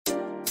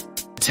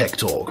Tech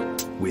Talk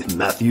with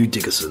Matthew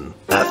Dickerson.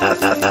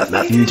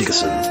 Matthew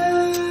Dickerson.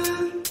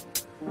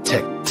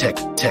 Tech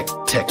Talk.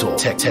 Tech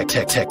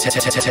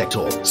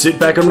Talk. Sit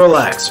back and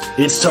relax.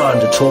 It's time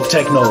to talk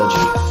technology.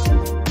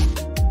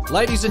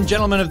 Ladies and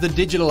gentlemen of the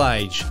digital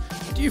age,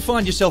 do you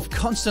find yourself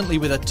constantly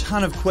with a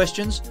ton of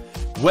questions?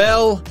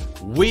 Well,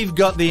 we've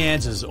got the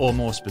answers, or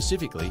more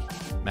specifically,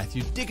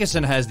 Matthew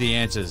Dickerson has the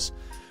answers.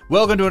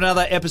 Welcome to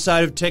another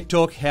episode of Tech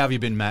Talk. How have you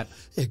been, Matt?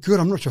 Yeah, good.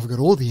 I'm not sure if I've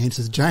got all the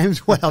answers,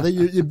 James. Wow,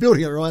 you're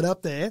building it right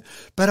up there.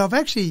 But I've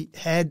actually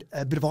had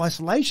a bit of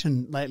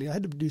isolation lately. I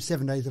had to do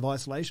 7 days of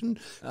isolation,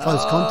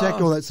 close contact,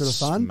 all that sort of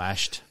fun.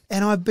 Smashed.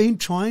 And I've been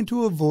trying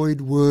to avoid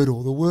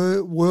Wordle. The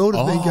world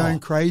has been going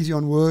crazy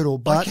on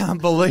Wordle. But I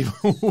can't believe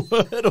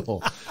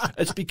Wordle.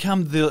 It's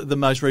become the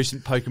most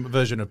recent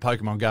version of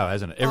Pokemon Go,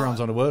 hasn't it? Everyone's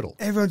on a Wordle.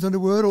 Everyone's on a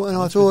Wordle. And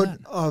I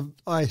thought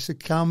I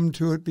succumbed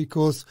to it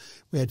because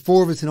we had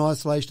 4 of us in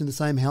isolation in the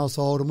same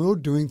household and we were all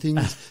doing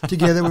things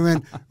together. We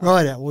went,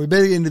 right out, well, we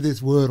better get into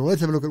this Wordle.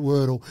 Let's have a look at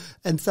Wordle.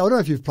 And so I don't know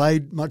if you've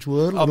played much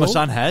Wordle. Oh, my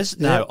son has?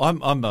 Yeah. No,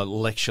 I'm a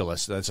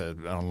lectureless. That's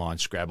an online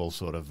Scrabble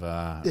sort of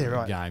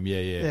game. Yeah.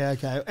 Yeah,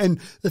 okay. And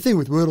the thing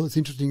with Wordle that's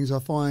interesting is I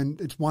find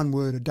it's one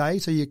word a day,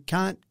 so you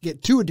can't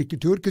get too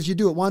addicted to it because you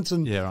do it once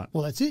and,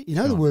 well, that's it. You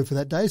know the word for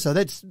that day, so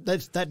that's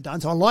that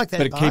done. So I like that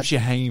But it keeps you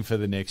hanging for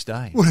the next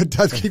day. Well, it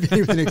does keep you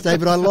hanging for the next day,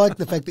 but I like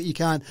the fact that you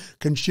can't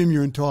consume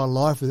your entire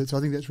life with it, so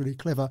I think that's really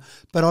clever.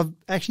 But I've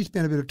actually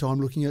spent a bit of time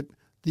looking at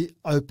the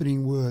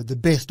opening word, the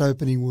best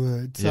opening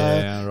word. So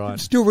I'm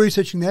still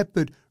researching that,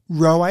 but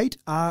Roate,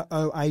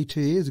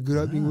 R-O-A-T, is a good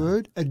opening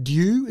word.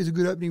 Adieu is a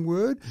good opening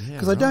word.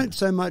 Because I don't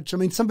so much, I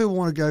mean, some people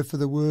want to go for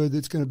the word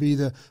that's going to be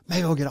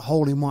maybe I'll get a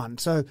hole in one.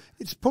 So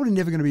it's probably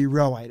never going to be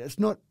Roate. It's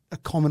not a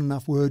common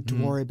enough word to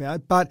worry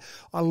about. But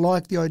I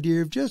like the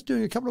idea of just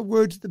doing a couple of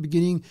words at the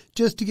beginning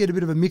just to get a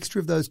bit of a mixture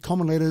of those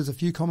common letters, a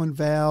few common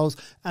vowels.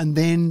 And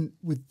then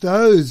with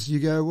those, you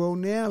go, well,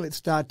 now let's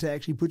start to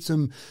actually put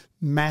some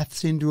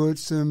maths into it,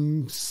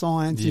 some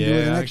science into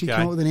it, and actually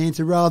come up with an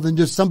answer rather than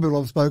just some people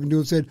I've spoken to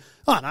have said,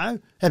 oh, no,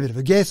 have a bit of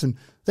a guess, and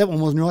that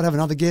one wasn't right, have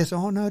another guess.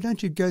 Oh, no,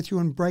 don't you go through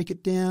and break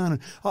it down.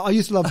 And I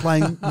used to love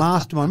playing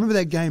Mastermind. Remember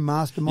that game,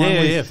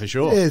 Mastermind? Yeah, for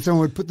sure. Yeah,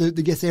 someone would put the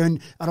guess there,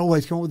 and I'd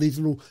always come up with these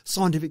little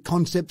scientific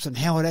concepts and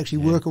how it actually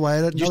work away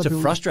at it. It used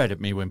to frustrate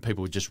me when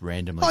people would just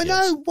randomly I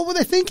guess. know, what were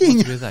they thinking?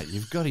 What's with that?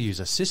 You've got to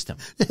use a system.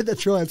 Yeah,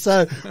 that's right.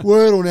 So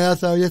Wordle now,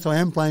 so yes, I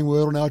am playing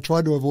Wordle now. I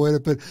tried to avoid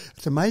it, but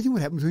it's amazing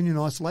what happens when you're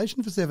in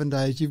isolation for 7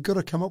 days. You've got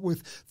to come up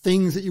with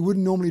things that you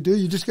wouldn't normally do.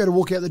 You just got to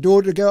walk out the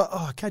door to go,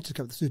 I can't just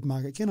go to the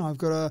supermarket, can I? I've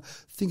got to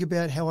think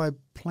about how I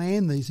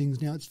plan these things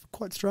now. It's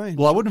quite strange.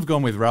 Well, I wouldn't have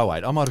gone with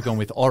Roate. I might have gone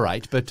with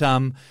Orate. But,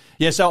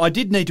 so I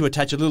did need to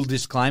attach a little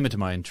disclaimer to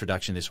my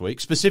introduction this week.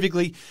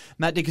 Specifically,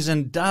 Matt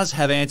Dickerson does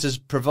have answers,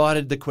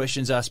 provided the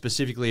questions are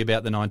specifically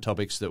about the 9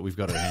 topics that we've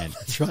got at hand.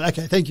 That's right.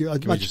 Okay, thank you. I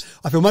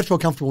feel much more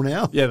comfortable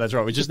now. Yeah, that's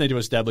right. We just need to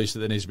establish that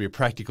there needs to be a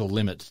practical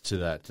limit to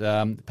that.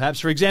 Perhaps,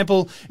 for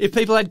example, if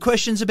people had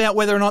questions about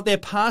whether or not their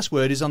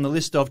password is on the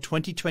list of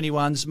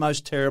 2021's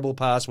most terrible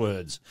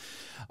passwords.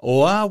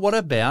 Or what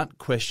about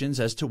questions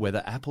as to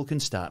whether Apple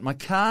can start my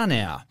car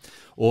now?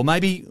 Or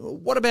maybe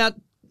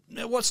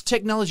what's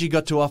technology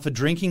got to offer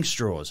drinking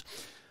straws?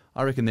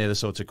 I reckon they're the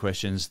sorts of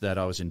questions that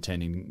I was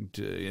intending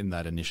in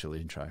that initial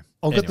intro.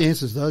 I've got the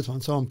answers to those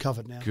ones, so I'm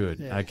covered now. Good.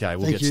 Yeah. Okay,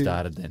 we'll get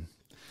started then.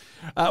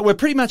 We're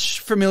pretty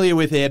much familiar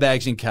with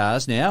airbags in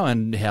cars now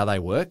and how they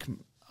work.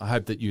 I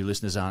hope that you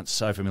listeners aren't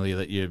so familiar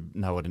that you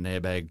know what an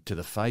airbag to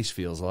the face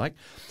feels like.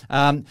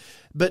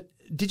 But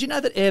did you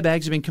know that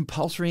airbags have been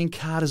compulsory in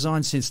car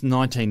design since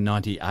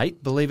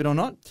 1998, believe it or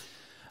not?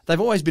 They've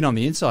always been on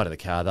the inside of the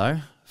car, though,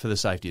 for the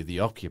safety of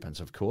the occupants,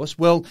 of course.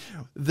 Well,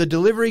 the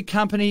delivery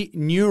company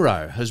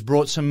Neuro has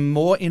brought some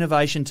more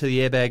innovation to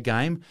the airbag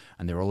game,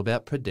 and they're all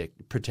about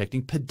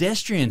protecting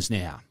pedestrians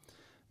now.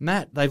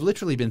 Matt, they've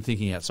literally been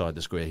thinking outside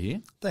the square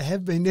here. They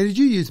have been. Now, did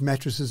you use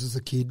mattresses as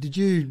a kid? Did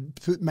you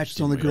put mattresses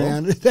on the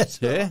ground?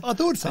 Yeah. I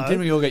thought so. And didn't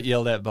we all get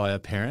yelled at by our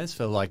parents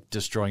for,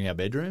 destroying our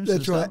bedrooms?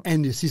 That's right.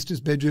 And your sister's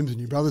bedrooms and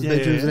your brother's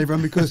bedrooms and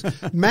everyone, because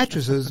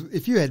mattresses,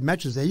 if you had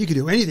mattresses there, you could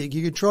do anything.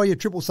 You could try your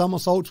triple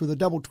somersaults with a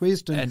double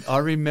twist. And I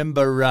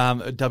remember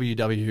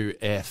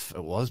WWF,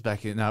 it was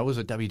back in, it was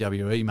a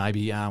WWE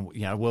maybe,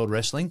 World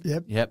Wrestling.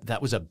 Yep.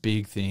 That was a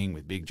big thing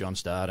with Big John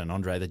Studd and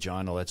Andre the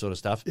Giant, all that sort of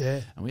stuff.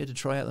 Yeah. And we had to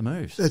try out the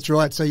moves. That's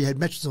right. So you had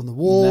mattresses on the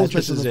walls,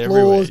 mattresses on the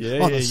floors,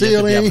 on the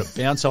ceiling. You have to be able to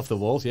bounce off the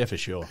walls, for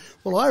sure.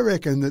 Well, I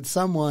reckon that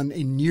someone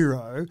in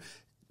Neuro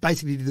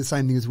basically did the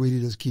same thing as we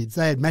did as kids.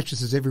 They had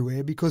mattresses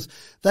everywhere because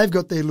they've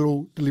got their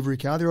little delivery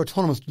car, their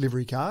autonomous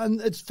delivery car, and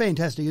it's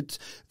fantastic.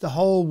 The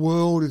whole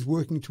world is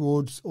working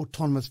towards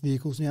autonomous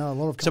vehicles now. A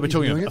lot of so we're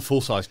talking about a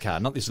full-size car,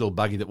 not this little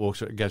buggy that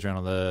goes around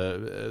on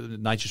the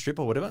nature strip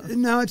or whatever?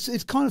 No,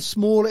 it's kind of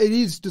small. It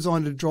is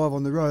designed to drive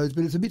on the roads,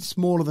 but it's a bit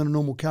smaller than a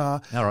normal car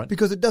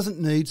because it doesn't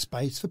need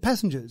space for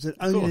passengers. It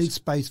only needs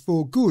space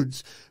for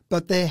goods.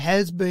 But there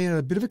has been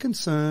a bit of a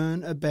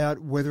concern about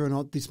whether or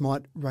not this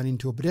might run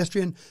into a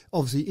pedestrian,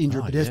 obviously injure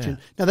a pedestrian.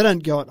 Yeah. Now, they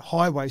don't go at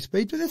highway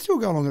speed, but they still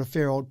go along at a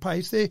fair old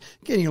pace. They're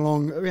getting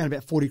along around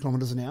about 40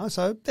 kilometres an hour,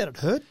 so that'd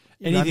hurt.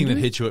 Anything that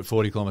hits you at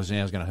 40 kilometres an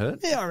hour is going to hurt?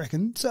 Yeah, I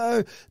reckon.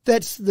 So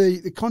that's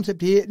the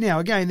concept here. Now,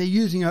 again, they're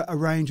using a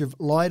range of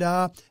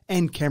LiDAR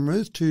and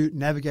cameras to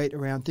navigate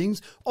around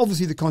things.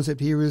 Obviously, the concept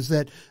here is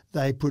that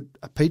they put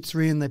a pizza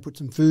in, they put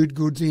some food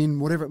goods in,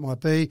 whatever it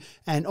might be,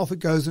 and off it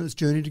goes on its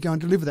journey to go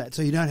and deliver that.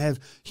 So you don't have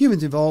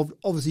humans involved.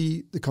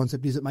 Obviously, the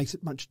concept is it makes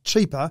it much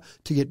cheaper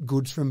to get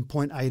goods from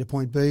point A to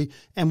point B.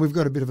 And we've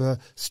got a bit of a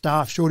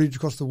staff shortage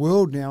across the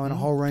world now in a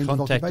whole range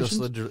of occupations.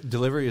 Contactless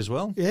delivery as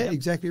well. Yeah,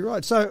 exactly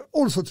right. So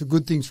all sorts of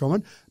good things from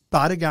it.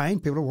 But again,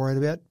 people are worried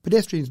about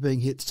pedestrians being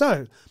hit.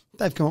 So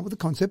they've come up with the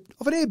concept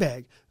of an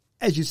airbag.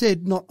 As you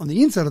said, not on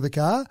the inside of the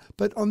car,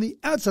 but on the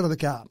outside of the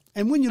car.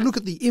 And when you look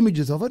at the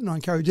images of it, and I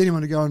encourage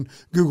anyone to go and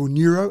Google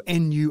Neuro,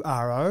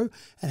 N-U-R-O,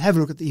 and have a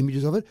look at the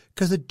images of it,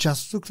 because it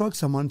just looks like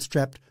someone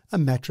strapped a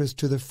mattress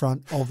to the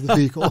front of the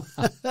vehicle.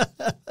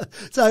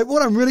 So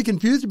what I'm really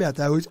confused about,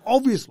 though, is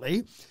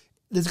obviously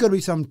there's got to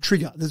be some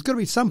trigger. There's got to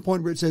be some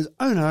point where it says,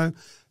 oh, no,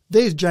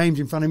 there's James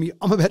in front of me.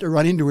 I'm about to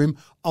run into him.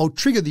 I'll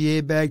trigger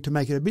the airbag to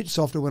make it a bit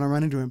softer when I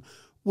run into him.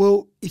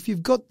 Well, if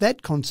you've got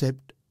that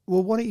concept,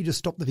 well, why don't you just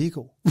stop the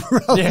vehicle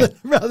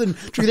rather than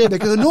trigger the airbag?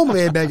 Because a normal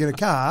airbag in a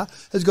car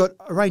has got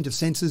a range of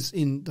sensors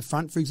in the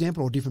front, for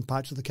example, or different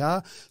parts of the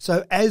car.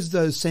 So as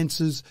those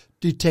sensors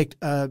detect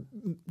a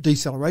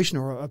deceleration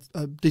or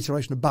a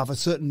deceleration above a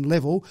certain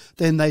level,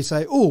 then they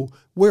say, oh,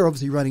 we're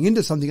obviously running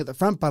into something at the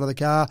front part of the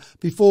car.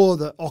 Before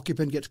the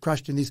occupant gets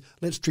crushed in this,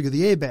 let's trigger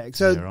the airbag.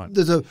 So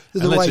there's a way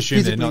let's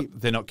assume physically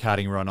they're not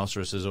carting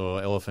rhinoceroses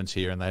or elephants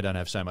here and they don't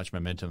have so much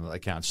momentum that they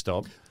can't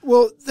stop.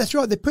 Well, that's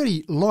right. They're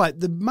pretty light.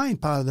 The main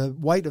part of the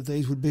weight of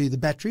these would be the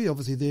battery.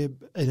 Obviously, they're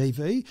an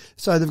EV.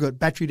 So they've got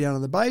battery down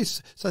on the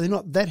base. So they're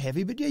not that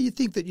heavy. But, yeah, you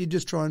think that you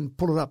just try and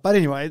pull it up. But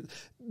anyway,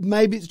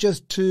 maybe it's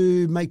just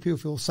to make people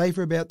feel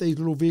safer about these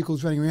little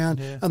vehicles running around,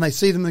 and they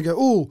see them and they go,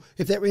 oh,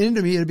 if that ran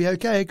into me, it'd be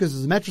okay because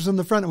there's a mattress on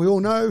the front and we all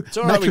know. It's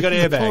all right, we've got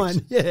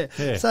airbags.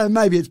 Yeah. So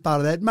maybe it's part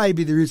of that.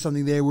 Maybe there is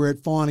something there where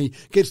it finally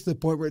gets to the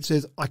point where it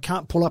says, I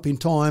can't pull up in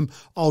time,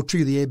 I'll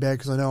trigger the airbag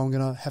because I know I'm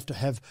going to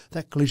have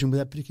that collision with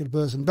that particular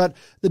person. But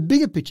the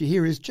bigger picture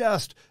here is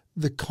just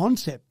the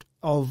concept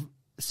of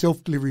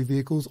self-delivery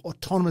vehicles,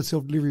 autonomous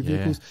self-delivery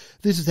vehicles.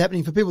 This is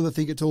happening for people that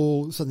think it's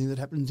all something that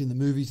happens in the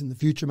movies in the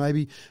future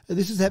maybe.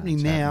 This is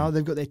happening now.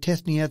 They've got their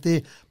testing out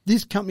there.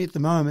 This company at the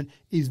moment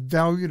is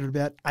valued at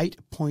about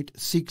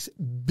 $8.6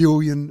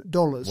 billion.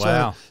 Wow.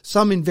 So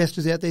some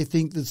investors out there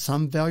think there's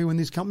some value in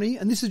this company,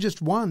 and this is just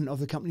one of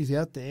the companies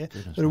out there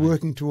that are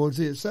working towards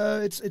this.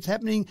 So it's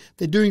happening.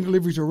 They're doing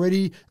deliveries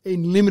already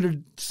in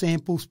limited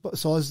sample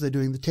sizes. They're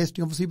doing the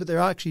testing, obviously, but they're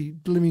actually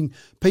delivering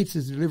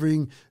pizzas,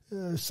 delivering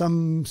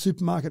some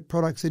supermarket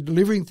products. They're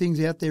delivering things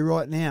out there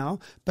right now,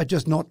 but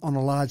just not on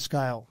a large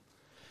scale.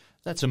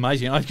 That's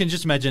amazing. I can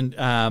just imagine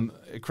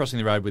crossing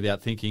the road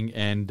without thinking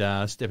and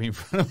stepping in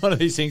front of one of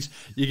these things.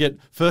 You get,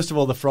 first of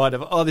all, the fright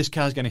of, oh, this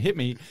car's going to hit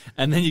me.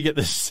 And then you get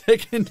the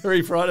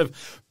secondary fright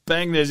of,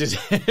 bang, there's this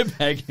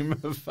airbag in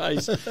my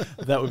face.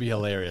 That would be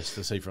hilarious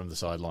to see from the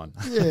sideline.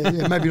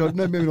 Yeah, maybe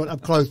not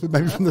up close, but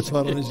maybe from the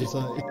sideline, as you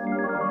say.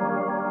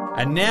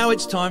 And now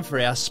it's time for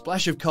our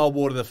splash of cold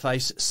water to the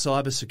face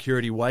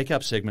cybersecurity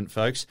wake-up segment,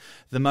 folks.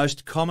 The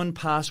most common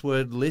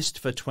password list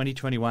for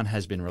 2021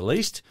 has been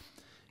released,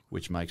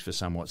 which makes for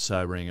somewhat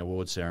sobering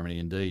award ceremony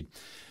indeed.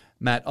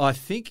 Matt, I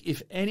think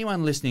if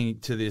anyone listening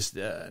to this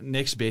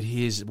next bit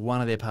hears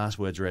one of their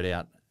passwords read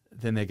out,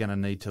 then they're going to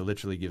need to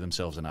literally give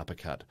themselves an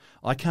uppercut.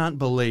 I can't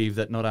believe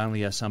that not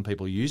only are some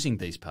people using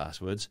these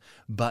passwords,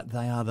 but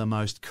they are the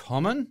most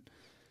common.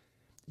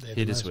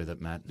 Hit us with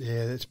it, Matt.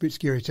 Yeah, that's a bit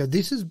scary. So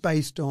this is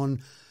based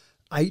on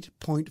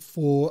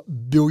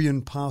 8.4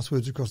 billion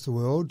passwords across the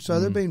world. So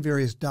there have been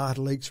various data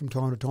leaks from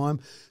time to time.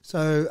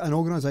 So an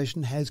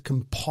organisation has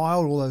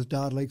compiled all those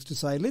data leaks to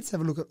say, let's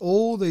have a look at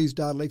all these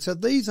data leaks. So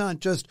these aren't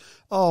just,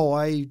 oh,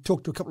 I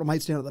talked to a couple of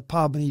mates down at the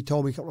pub and he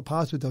told me a couple of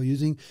passwords they were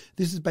using.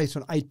 This is based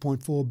on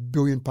 8.4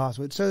 billion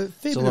passwords. So a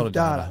fair bit of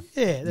data.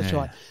 Yeah, that's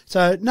right.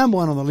 So number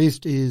one on the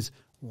list is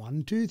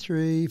 1, 2,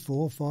 3,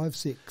 4, 5,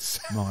 6.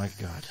 My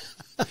God.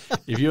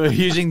 If you're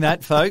using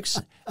that, folks,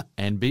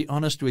 and be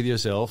honest with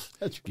yourself,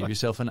 give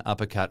yourself an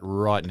uppercut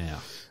right now.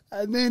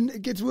 And then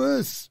it gets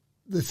worse.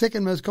 The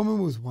second most common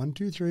was 1,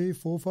 2, 3,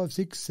 4, 5,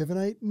 6, 7,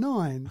 8,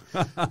 9.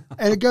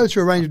 And it goes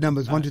through a range of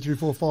numbers, 1, 2, 3,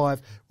 4,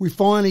 5. We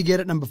finally get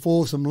at number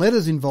 4, some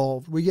letters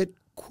involved. We get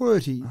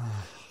QWERTY.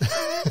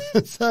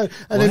 So,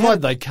 and how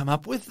did they come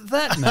up with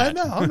that, Matt? I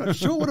know, I'm not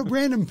sure what a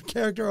random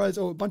characterised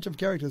or a bunch of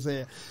characters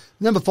there.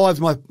 Number 5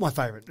 is my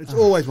favourite. It's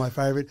always my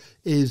favourite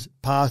is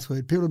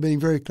password. People are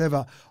being very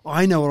clever.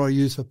 I know what I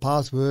use for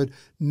password.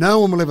 No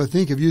one will ever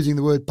think of using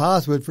the word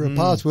password for a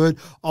password.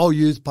 I'll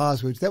use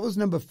passwords. That was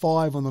number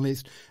 5 on the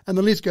list. And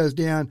the list goes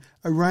down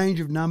a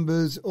range of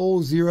numbers,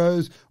 all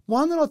zeros.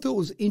 One that I thought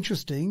was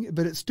interesting,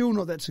 but it's still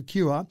not that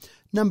secure.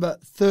 Number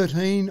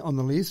 13 on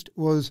the list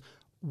was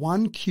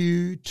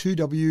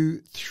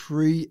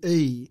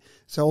 1Q2W3E.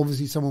 So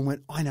obviously someone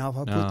went, I know if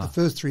I put the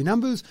first three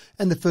numbers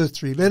and the first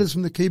three letters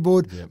from the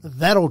keyboard,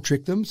 that'll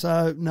trick them.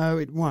 So no,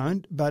 it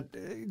won't. But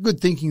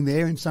good thinking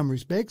there in some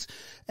respects.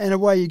 And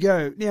away you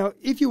go. Now,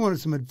 if you wanted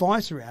some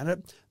advice around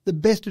it, the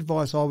best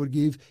advice I would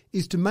give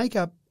is to make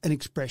up an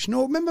expression.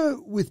 Or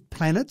remember with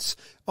planets,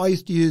 I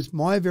used to use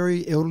my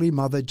very elderly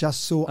mother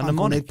just saw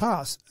Uncle Ned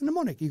pass. A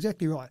mnemonic,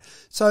 exactly right.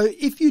 So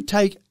if you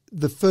take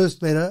the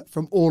first letter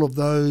from all of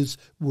those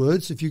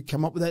words, if you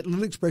come up with that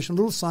little expression,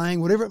 little saying,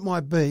 whatever it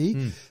might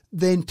be,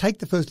 then take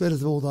the first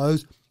letters of all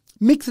those,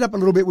 mix it up a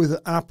little bit with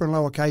an upper and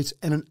lower case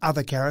and an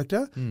other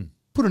character,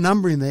 put a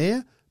number in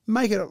there,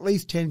 make it at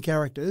least 10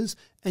 characters,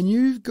 and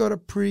you've got a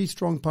pretty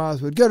strong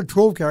password. Go to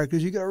 12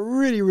 characters, you've got a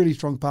really, really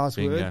strong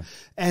password. Bingo.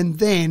 And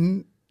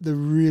then the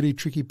really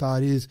tricky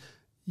part is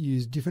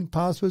use different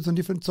passwords on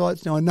different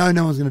sites. Now, I know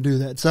no one's going to do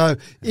that. So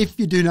if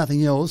you do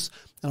nothing else,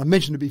 and I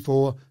mentioned it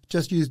before,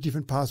 just use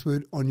different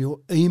password on your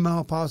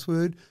email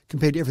password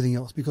compared to everything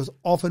else, because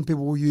often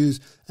people will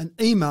use an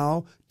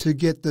email to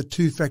get the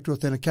two-factor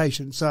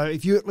authentication. So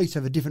if you at least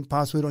have a different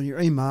password on your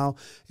email,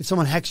 if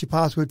someone hacks your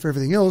password for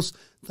everything else,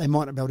 they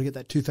might not be able to get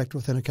that two-factor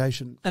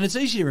authentication. And it's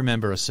easy to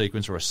remember a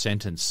sequence or a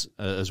sentence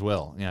as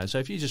well. You know, so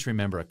if you just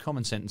remember a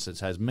common sentence that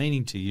has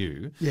meaning to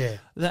you,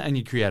 and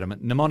you create a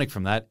mnemonic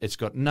from that, it's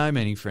got no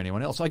meaning for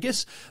anyone else. I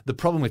guess the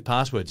problem with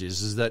passwords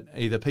is that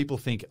either people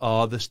think,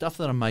 oh, the stuff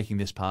that I'm making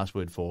this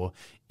password for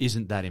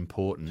isn't that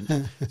important,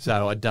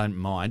 so I don't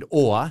mind,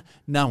 or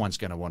no one's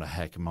going to want to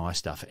hack my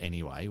stuff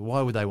anyway.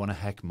 Why would they want to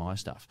hack my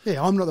stuff?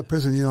 Yeah, I'm not the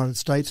President of the United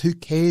States. Who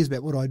cares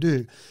about what I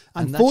do?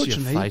 And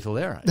unfortunately, that's your fatal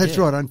error. That's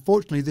right.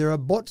 Unfortunately, there are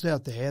bots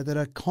out there that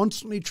are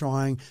constantly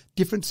trying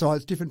different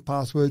sites, different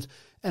passwords,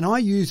 and I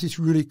use this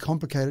really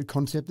complicated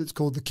concept that's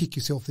called the kick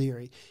yourself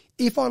theory.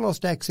 If I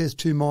lost access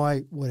to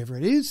my, whatever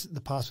it is,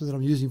 the password that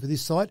I'm using for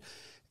this site,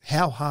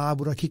 how hard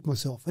would I kick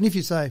myself? And if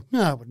you say,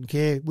 no, I wouldn't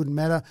care, wouldn't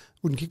matter,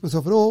 wouldn't kick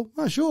myself at all,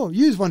 oh, sure,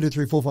 use 1, 2,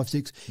 3, 4, 5,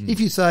 6.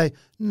 If you say,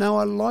 no,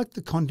 I like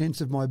the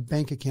contents of my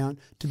bank account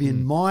to be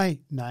in my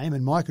name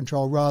and my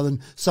control rather than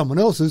someone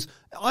else's,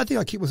 I think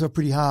I kick myself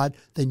pretty hard,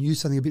 then use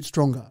something a bit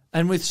stronger.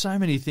 And with so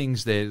many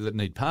things there that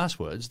need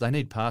passwords, they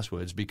need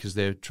passwords because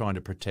they're trying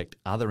to protect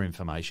other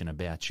information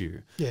about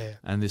you. Yeah.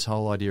 And this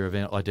whole idea of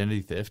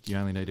identity theft, you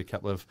only need a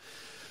couple of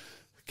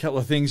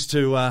things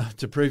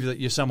to prove that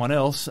you're someone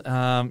else.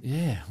 And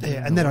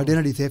that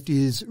identity theft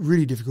is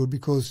really difficult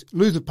because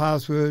lose a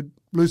password,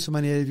 lose some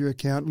money out of your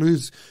account,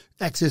 lose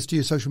access to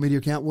your social media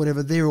account,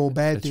 whatever, they're all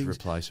bad things. It's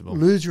replaceable.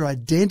 Lose your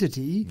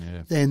identity,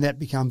 then that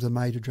becomes a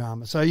major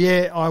drama. So,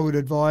 I would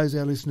advise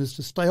our listeners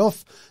to stay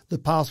off the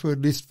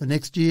password list for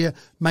next year.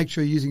 Make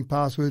sure you're using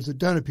passwords that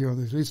don't appear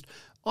on this list.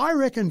 I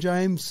reckon,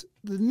 James,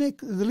 the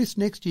list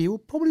next year will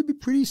probably be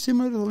pretty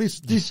similar to the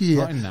list this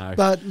year. I know.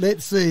 But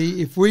let's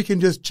see if we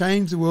can just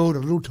change the world a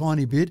little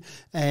tiny bit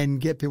and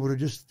get people to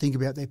just think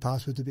about their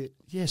passwords a bit.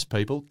 Yes,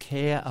 people,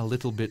 care a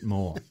little bit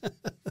more.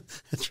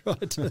 That's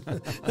right.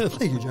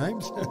 Thank you,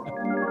 James.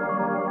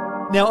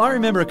 Now, I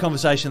remember a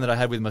conversation that I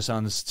had with my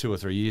sons 2 or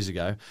 3 years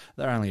ago.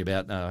 They're only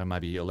about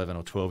maybe 11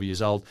 or 12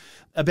 years old,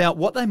 about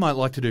what they might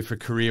like to do for a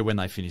career when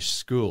they finish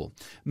school.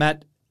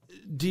 Matt,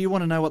 do you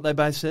want to know what they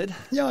both said?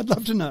 Yeah, I'd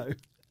love to know.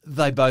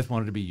 They both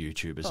wanted to be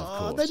YouTubers, of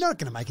course. They're not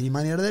going to make any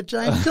money out of that,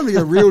 James. Tell me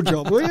a real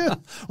job, will you?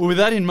 Well, with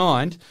that in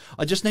mind,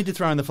 I just need to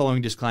throw in the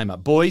following disclaimer.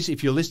 Boys,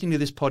 if you're listening to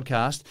this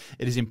podcast,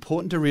 it is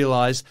important to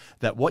realise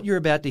that what you're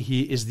about to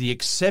hear is the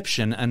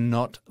exception and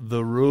not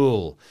the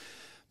rule.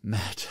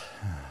 Matt,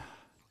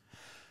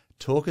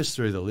 talk us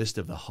through the list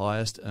of the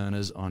highest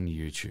earners on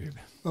YouTube.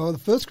 Well, the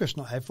first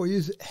question I have for you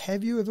is,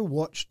 have you ever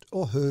watched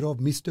or heard of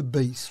Mr.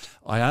 Beast?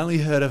 I only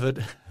heard of it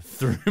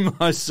through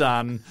my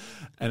son,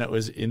 and it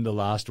was in the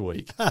last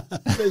week.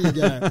 There you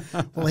go.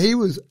 Well, he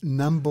was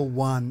number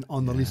one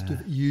on the list of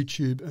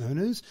YouTube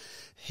earners.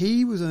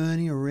 He was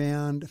earning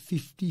around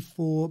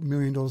 $54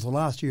 million. The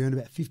last year, he earned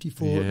about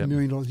 $54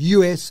 million.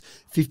 US,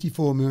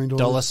 $54 million.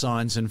 Dollar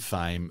signs and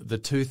fame, the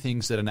two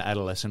things that an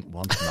adolescent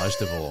wants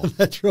most of all.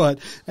 That's right.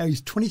 Now,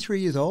 he's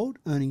 23 years old,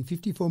 earning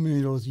 $54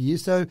 million a year.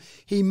 So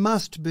he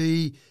must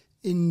be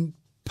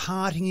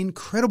imparting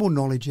incredible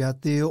knowledge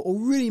out there or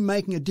really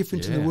making a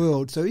difference in the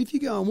world. So if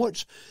you go and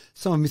watch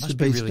some of Mr.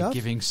 Beast really stuff,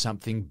 giving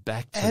something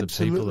back to the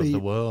people of the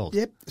world.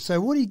 Yep. So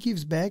what he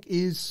gives back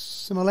is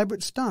some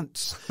elaborate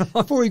stunts.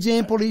 For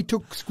example, he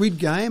took Squid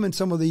Game and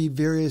some of the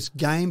various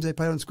games they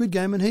played on Squid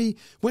Game, and he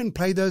went and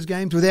played those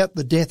games without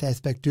the death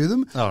aspect to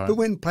them, but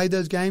went and played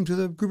those games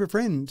with a group of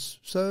friends.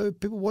 So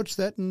people watched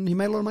that, and he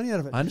made a lot of money out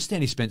of it. I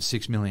understand he spent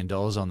 $6 million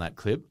on that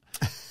clip.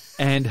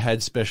 And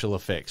had special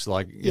effects,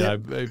 like, you know,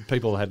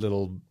 people had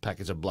little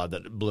packets of blood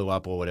that blew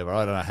up or whatever.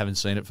 I don't know, I haven't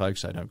seen it, folks,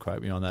 so don't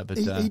quote me on that. But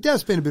he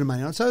does spend a bit of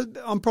money on it, so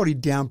I'm probably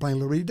downplaying a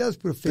little bit. He does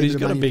put a fair bit of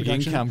money in production. He's got a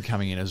big income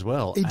coming in as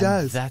well. He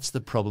does. That's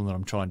the problem that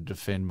I'm trying to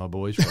defend my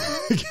boys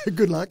from.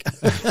 Good luck.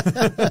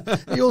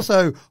 He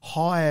also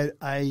hired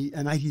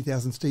an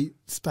 80,000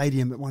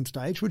 stadium at one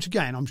stage, which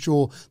again, I'm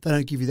sure they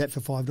don't give you that for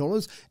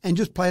 $5, and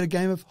just played a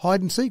game of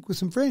hide and seek with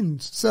some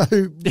friends. So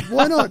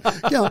why not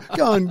go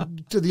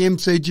on to the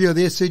MCG or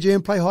the SCG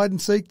and play hide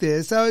and seek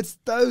there? So it's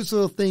those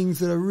sort of things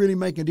that are really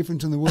making a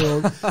difference in the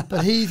world. But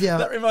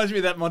that reminds me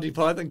of that Monty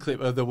Python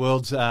clip of the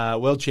world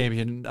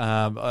champion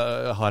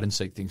hide and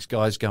seek things.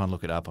 Guys, go and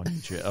look it up on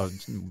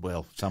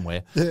YouTube,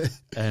 somewhere,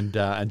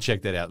 and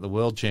check that out. The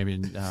world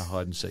champion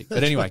hide and seek.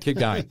 But anyway, keep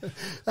going.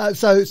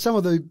 So some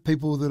of the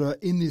people that are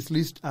in this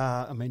list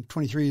are,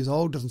 23 years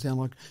old, doesn't sound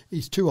like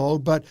he's too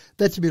old, but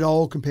that's a bit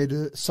old compared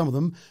to some of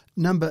them.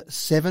 Number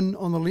 7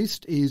 on the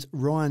list is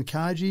Ryan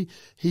Kaji.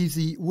 He's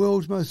the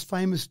world's most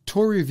famous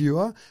toy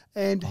reviewer,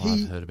 and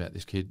I've heard about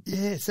this kid.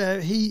 Yeah, so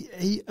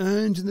he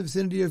earns in the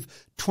vicinity of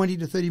 $20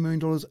 to $30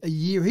 million a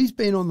year. He's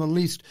been on the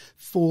list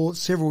for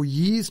several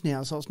years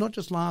now, so it's not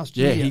just last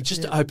year. Yeah, he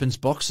just opens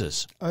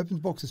boxes.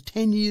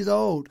 10 years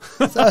old.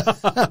 So,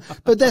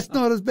 but that's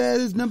not as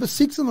bad as number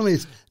 6 on the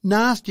list.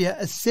 Nastia,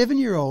 a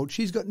 7-year-old.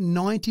 She's got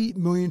 90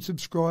 million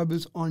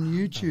subscribers on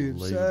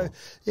YouTube. So,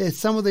 yeah,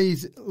 some of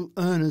these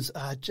earners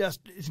are just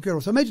it's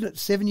incredible. So imagine at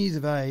 7 years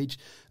of age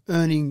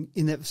earning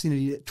in that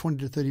vicinity at $20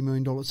 to $30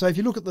 million. So if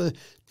you look at the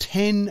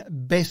 10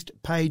 best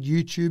paid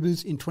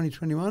YouTubers in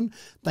 2021,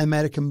 they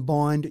made a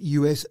combined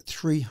US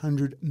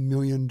 $300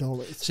 million.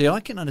 See,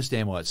 I can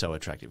understand why it's so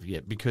attractive,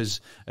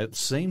 because it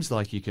seems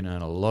like you can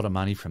earn a lot of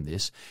money from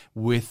this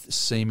with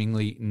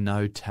seemingly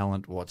no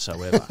talent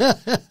whatsoever.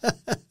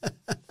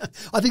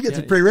 I think that's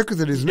a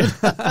prerequisite, isn't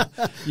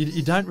it?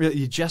 You don't really.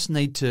 You just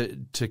need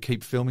to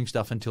keep filming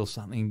stuff until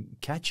something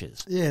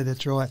catches. Yeah,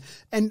 that's right.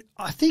 And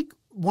I think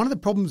one of the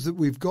problems that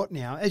we've got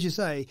now, as you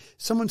say,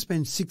 someone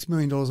spends $6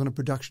 million on a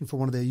production for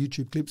one of their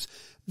YouTube clips.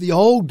 The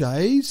old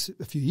days,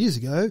 a few years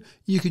ago,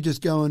 you could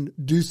just go and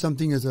do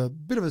something as a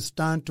bit of a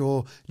stunt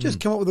or just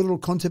come up with a little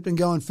concept and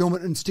go and film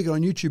it and stick it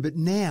on YouTube. But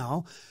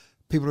now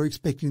people are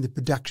expecting the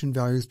production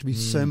values to be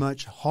so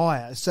much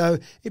higher. So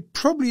it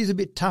probably is a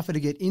bit tougher to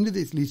get into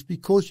this list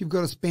because you've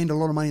got to spend a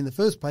lot of money in the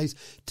first place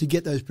to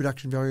get those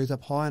production values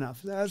up high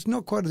enough. So it's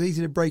not quite as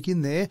easy to break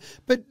in there,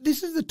 but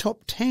this is the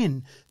top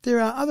 10.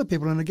 There are other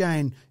people, and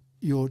again,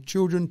 your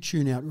children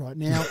tune out right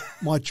now,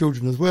 my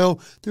children as well.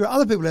 There are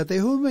other people out there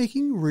who are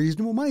making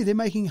reasonable money. They're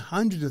making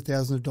hundreds of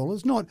thousands of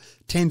dollars, not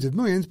tens of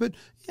millions, but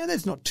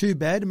that's not too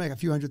bad to make a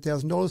few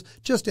 $100,000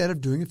 just out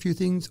of doing a few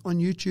things on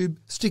YouTube,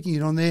 sticking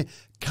it on there,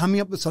 coming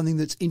up with something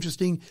that's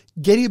interesting,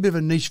 getting a bit of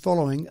a niche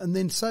following, and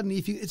then suddenly,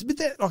 it's a bit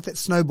like that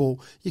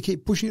snowball. You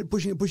keep pushing it.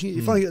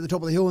 You finally get at the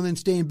top of the hill and then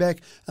stand back,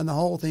 and the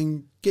whole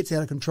thing gets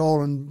out of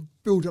control and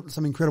builds up to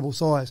some incredible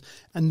size.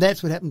 And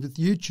that's what happens with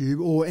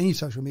YouTube or any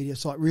social media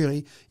site,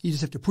 really. You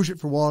just have to push it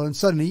for a while, and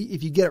suddenly,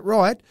 if you get it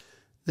right,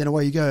 then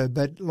away you go.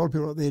 But a lot of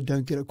people out there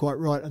don't get it quite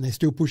right, and they're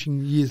still pushing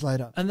years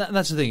later. And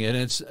that's the thing. And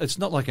it's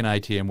not like an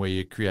ATM where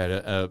you create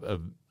a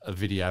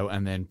video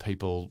and then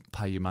people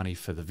pay you money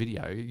for the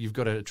video. You've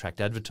got to attract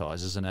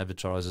advertisers, and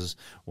advertisers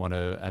want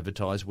to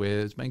advertise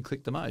where it's been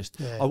clicked the most.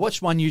 Yeah. I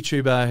watched one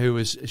YouTuber who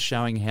was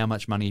showing how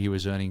much money he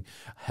was earning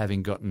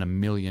having gotten 1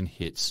 million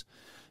hits.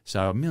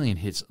 So 1 million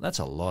hits, that's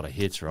a lot of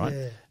hits, right?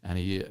 Yeah. And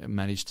he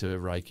managed to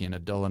rake in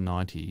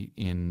 $1.90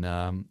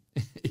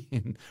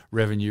 in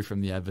revenue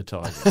from the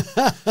advertising.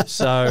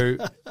 So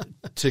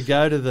to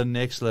go to the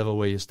next level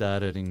where you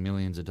start earning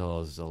millions of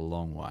dollars is a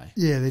long way.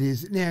 Yeah, that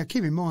is. Now,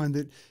 keep in mind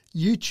that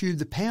YouTube,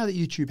 the power that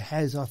YouTube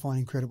has, I find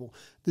incredible.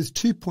 There's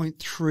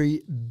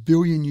 2.3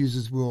 billion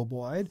users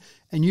worldwide,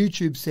 and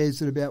YouTube says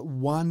that about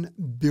 1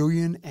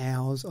 billion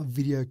hours of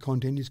video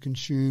content is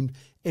consumed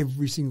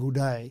every single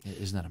day. Yeah,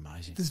 isn't that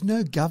amazing? There's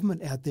no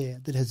government out there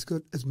that has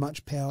got as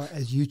much power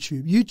as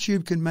YouTube.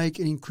 YouTube can make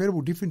an incredible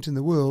difference in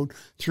the world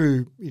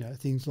through,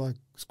 things like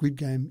Squid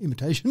Game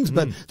imitations,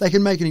 but they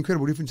can make an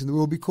incredible difference in the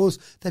world because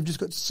they've just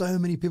got so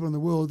many people in the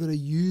world that are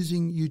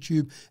using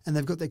YouTube and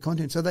they've got their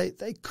content. So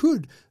they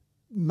could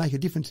make a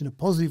difference in a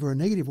positive or a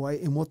negative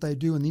way in what they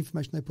do and the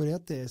information they put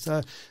out there.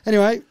 So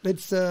anyway,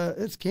 let's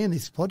can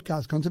this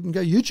podcast concept and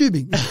go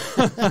YouTubing.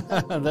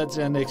 That's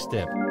our next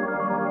step.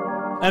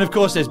 And of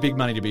course, there's big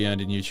money to be earned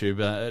in YouTube.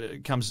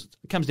 It comes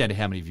down to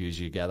how many views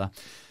you gather.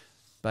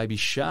 Baby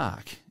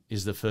Shark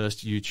is the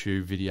first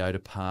YouTube video to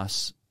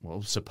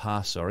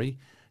surpass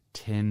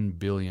 10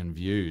 billion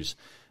views.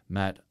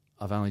 Matt,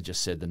 I've only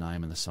just said the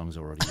name and the song's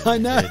already in I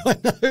know,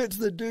 it's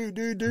the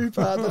do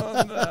part.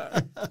 Oh,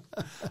 no.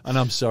 And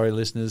I'm sorry,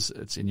 listeners,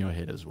 it's in your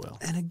head as well.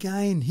 And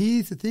again,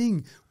 here's the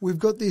thing. We've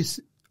got this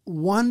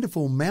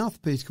wonderful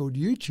mouthpiece called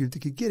YouTube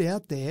that could get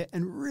out there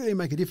and really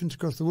make a difference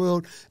across the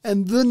world.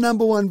 And the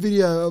number one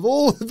video of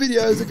all the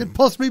videos that could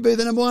possibly be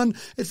the number one,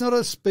 it's not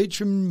a speech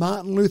from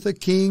Martin Luther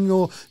King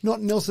or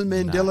not Nelson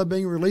Mandela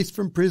being released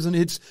from prison.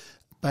 It's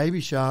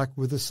Baby Shark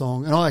with a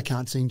song. And I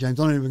can't sing, James.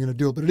 I'm not even going to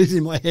do it, but it is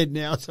in my head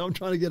now, so I'm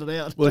trying to get it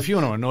out. Well, if you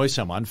want to annoy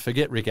someone,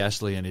 forget Rick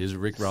Astley and his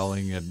Rick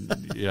rolling and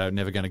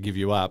never going to give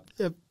you up.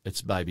 Yep.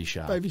 It's Baby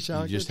Shark. Baby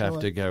Shark. You just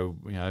have to go,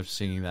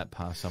 singing that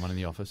past someone in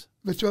the office.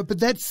 That's right. But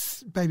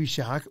that's Baby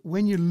Shark.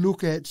 When you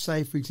look at,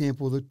 say, for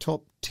example, the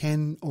top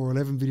 10 or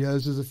 11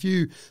 videos, there's a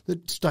few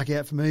that stuck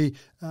out for me.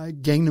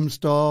 Gangnam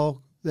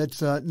Style,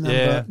 That's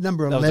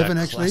number 11,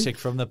 actually. Classic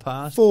from the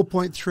past.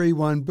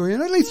 4.31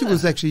 billion. At least it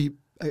was actually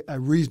a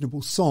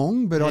reasonable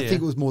song, but I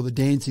think it was more the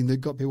dancing that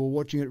got people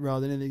watching it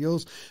rather than anything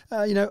else.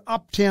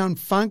 Uptown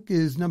Funk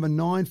is number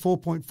 9,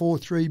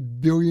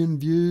 4.43 billion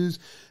views.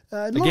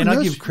 Again,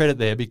 I give credit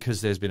there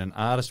because there's been an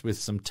artist with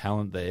some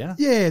talent there.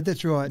 Yeah,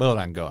 that's right. Well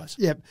done, guys.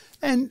 Yep.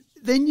 And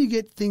then you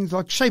get things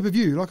like Shape of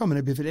You. Like, I'm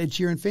a bit of an Ed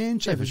Sheeran fan.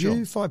 Shape of You,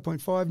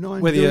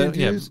 5.59 billion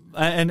views.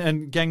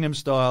 And Gangnam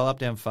Style,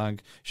 Uptown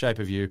Funk, Shape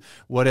of You,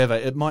 whatever.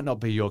 It might not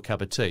be your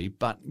cup of tea,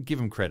 but give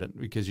them credit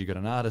because you've got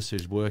an artist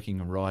who's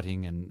working and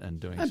writing and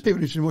doing and people are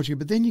interested in watching it.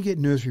 But then you get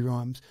nursery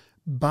rhymes.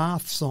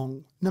 Bath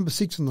Song, number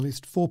 6 on the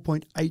list,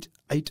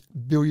 4.88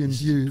 billion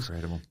views.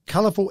 Incredible.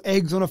 Colourful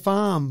Eggs on a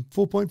Farm,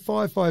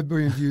 4.55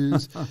 billion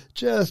views.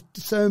 Just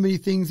so many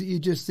things that you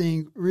just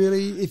think,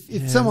 really,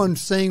 if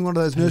someone's seeing one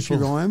of those nursery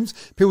rhymes,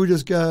 people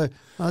just go,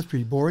 oh, that's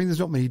pretty boring. There's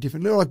not many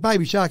different lyrics. Like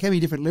Baby Shark, how many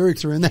different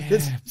lyrics are in that?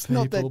 It's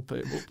not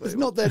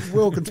that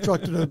well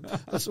constructed.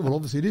 Well,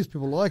 obviously it is.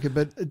 People like it,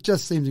 but it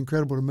just seems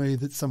incredible to me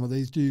that some of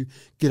these do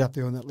get up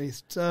there on that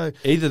list. So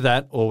either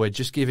that or we're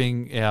just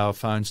giving our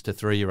phones to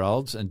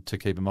 3-year-olds and to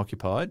keep them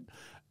occupied,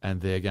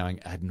 and they're going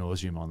ad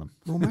nauseum on them.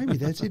 Well, maybe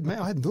that's it.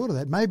 I hadn't thought of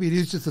that. Maybe it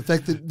is just the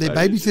fact that they're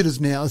babysitters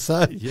now.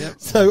 So, yep.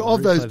 So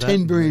of those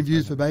 10 billion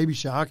views for Baby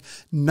Shark,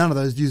 none of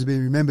those views have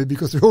been remembered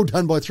because they're all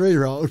done by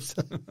 3-year-olds.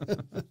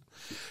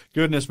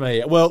 Goodness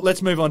me. Well,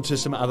 let's move on to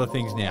some other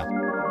things now.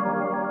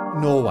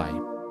 Norway,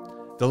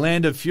 the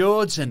land of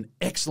fjords and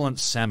excellent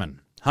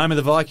salmon. Home of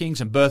the Vikings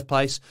and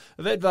birthplace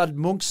of Edvard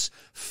Munch's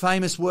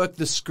famous work,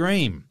 The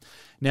Scream.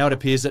 Now it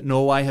appears that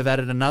Norway have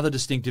added another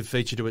distinctive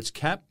feature to its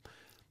cap.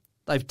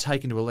 They've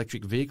taken to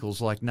electric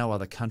vehicles like no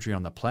other country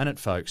on the planet,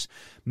 folks.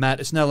 Matt,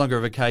 it's no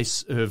longer a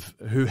case of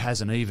who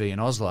has an EV in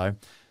Oslo.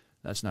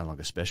 That's no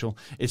longer special.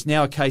 It's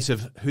now a case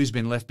of who's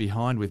been left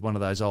behind with one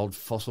of those old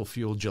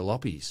fossil-fuel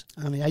jalopies.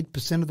 Only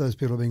 8% of those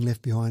people are being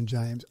left behind,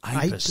 James.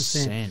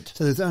 8%.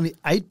 So there's only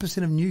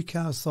 8% of new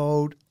cars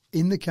sold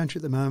in the country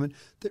at the moment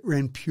that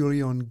ran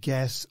purely on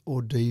gas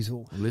or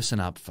diesel. Listen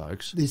up,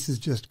 folks. This is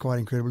just quite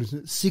incredible,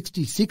 isn't it?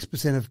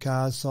 66% of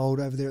cars sold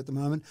over there at the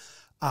moment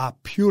are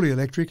purely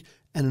electric,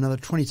 and another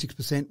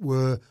 26%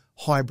 were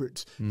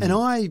hybrids. And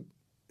I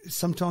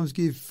sometimes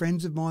give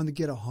friends of mine that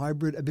get a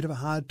hybrid a bit of a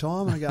hard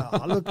time. And I go,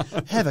 oh, look,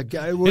 have a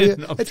go, will you?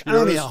 It's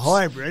only a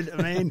hybrid.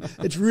 I mean,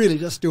 it's really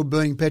just still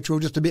burning petrol,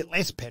 just a bit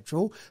less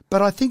petrol.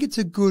 But I think it's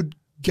a good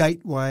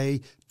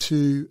gateway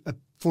to a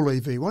full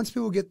EV. Once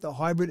people get the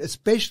hybrid,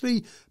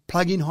 especially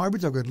plug-in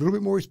hybrids, I've got a little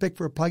bit more respect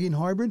for a plug-in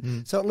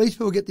hybrid. So at least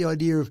people get the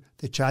idea of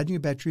they're charging a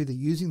battery, they're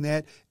using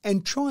that,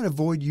 and try and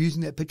avoid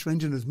using that petrol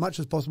engine as much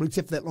as possible,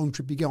 except for that long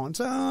trip you go on.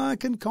 So I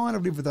can kind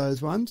of live with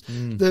those ones.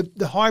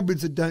 The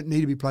hybrids that don't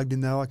need to be plugged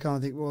in, though, I kind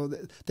of think, well,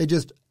 they're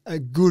just a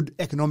good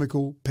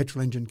economical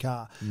petrol engine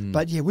car.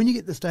 But yeah, when you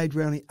get to the stage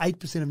where only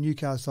 8% of new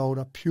cars sold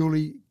are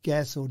purely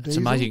gas or diesel. It's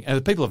amazing. And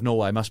the people of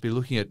Norway must be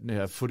looking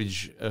at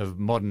footage of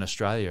modern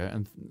Australia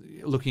and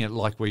looking at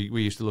like we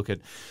used to look at,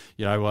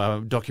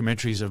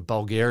 documentaries of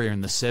Bulgaria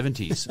in the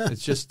 70s.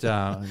 It's just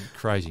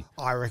crazy.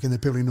 I reckon the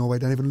people in Norway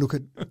don't even look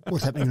at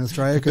what's happening in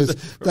Australia because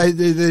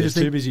they're just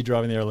too busy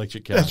driving their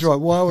electric cars. That's right.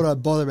 Why would I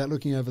bother about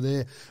looking over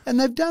there? And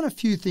they've done a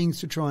few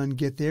things to try and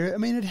get there. I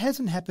mean, it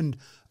hasn't happened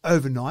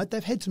overnight.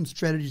 They've had some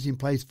strategies in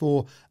place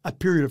for a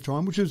period of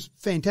time, which is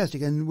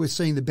fantastic, and we're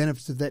seeing the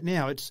benefits of that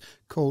now. It's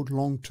called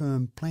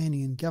long-term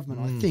planning in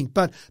government, I think.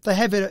 But they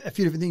have had a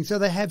few different things. So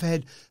they have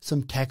had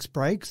some tax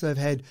breaks. They've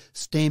had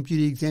stamp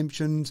duty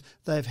exemptions.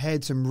 They've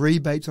had some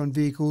rebates on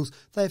vehicles.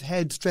 They've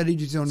had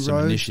strategies on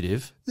roads.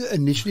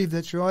 Initiative,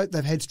 that's right.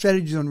 They've had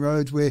strategies on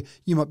roads where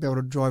you might be able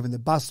to drive in the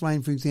bus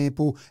lane, for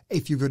example,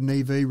 if you've got an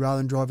EV rather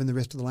than driving the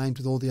rest of the lanes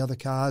with all the other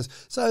cars.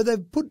 So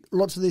they've put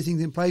lots of these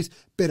things in place,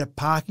 better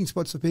parking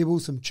spots for people,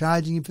 some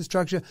charging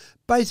infrastructure,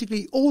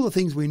 basically all the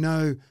things we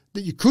know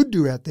that you could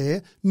do out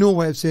there.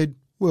 Norway have said,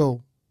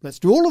 well, let's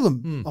do all of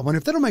them. I wonder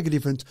if that'll make a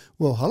difference.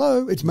 Well,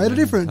 hello, it's made a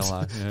difference.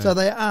 So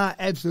they are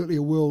absolutely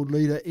a world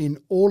leader in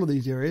all of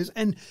these areas.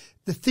 And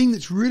the thing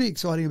that's really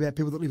exciting about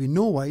people that live in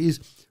Norway is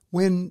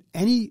when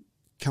any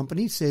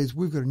company says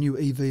we've got a new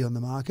EV on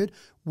the market,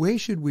 where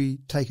should we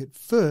take it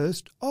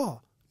first? Oh,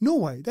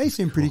 Norway. They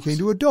seem pretty keen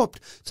to adopt.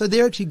 So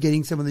they're actually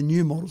getting some of the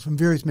new models from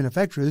various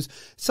manufacturers.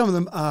 Some of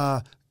them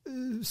are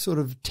sort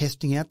of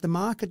testing out the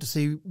market to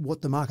see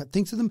what the market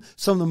thinks of them.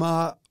 Some of them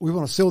are, we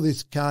want to sell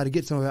this car to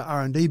get some of our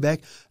R&D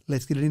back.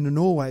 Let's get it into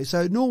Norway.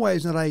 So Norway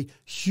is not a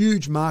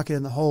huge market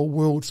in the whole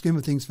world scheme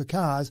of things for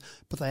cars,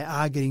 but they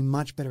are getting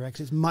much better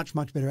access, much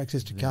better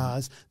access to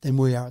cars than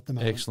we are at the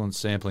moment. Excellent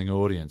sampling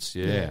audience,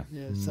 yeah.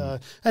 So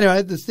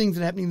anyway, there's things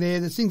that are happening there.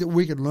 There's things that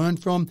we could learn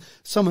from.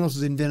 Someone else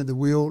has invented the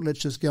wheel. Let's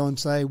just go and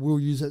say we'll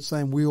use that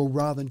same wheel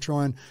rather than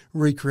try and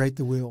recreate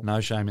the wheel.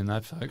 No shame in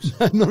that, folks.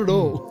 Not at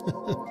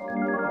all.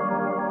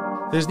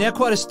 There's now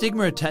quite a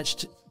stigma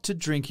attached to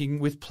drinking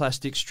with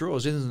plastic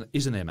straws,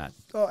 isn't there, Matt?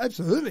 Oh,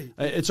 absolutely.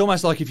 It's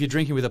almost like if you're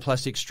drinking with a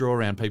plastic straw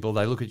around people,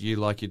 they look at you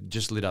like you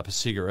just lit up a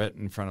cigarette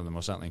in front of them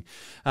or something.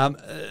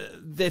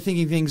 They're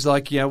thinking things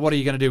like, what are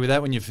you going to do with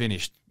that when you're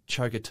finished?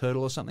 Choke a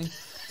turtle or something?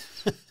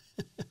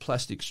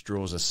 Plastic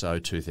straws are so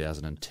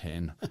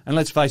 2010. And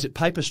let's face it,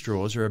 paper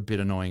straws are a bit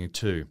annoying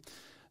too.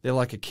 They're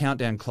like a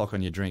countdown clock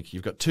on your drink.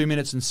 You've got 2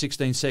 minutes and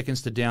 16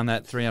 seconds to down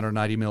that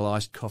 380ml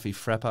iced coffee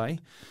frappe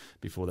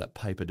before that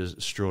paper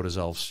straw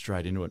dissolves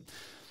straight into it.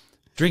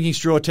 Drinking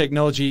straw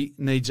technology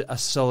needs a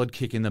solid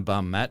kick in the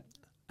bum, Matt,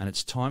 and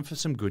it's time for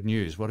some good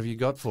news. What have you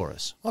got for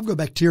us? I've got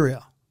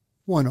bacteria.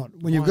 Why not?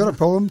 When you've got a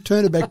problem,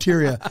 turn to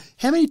bacteria.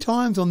 How many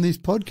times on this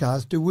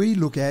podcast do we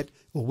look at,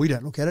 well, we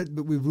don't look at it,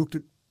 but we've looked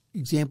at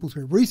examples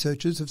where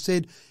researchers have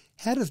said,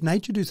 how does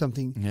nature do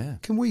something? Yeah.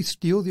 Can we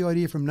steal the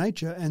idea from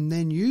nature and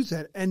then use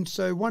that? And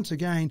so once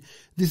again,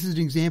 this is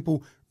an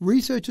example.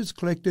 Researchers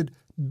collected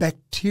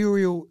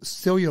bacterial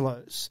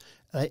cellulose.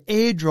 They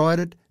air-dried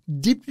it,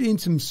 dipped it in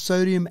some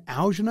sodium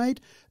alginate,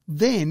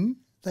 then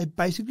they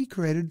basically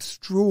created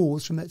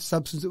straws from that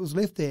substance that was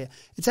left there.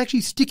 It's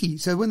actually sticky,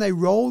 so when they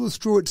roll the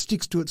straw, it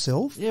sticks to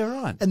itself.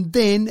 Yeah, right. And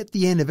then at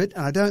the end of it,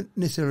 and I don't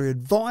necessarily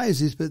advise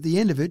this, but at the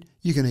end of it,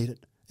 you can eat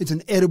it. It's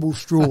an edible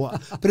straw,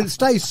 but it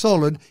stays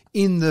solid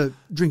in the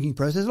drinking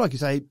process. Like you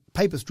say,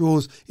 paper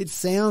straws, it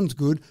sounds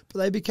good, but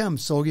they become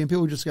soggy and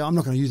people just go, I'm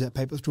not going to use that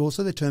paper straw,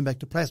 so they turn back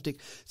to plastic.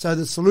 So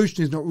the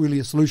solution is not really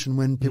a solution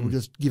when people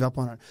just give up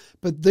on it.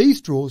 But these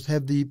straws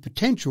have the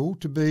potential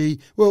to be,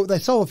 well, they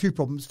solve a few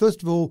problems.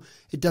 First of all,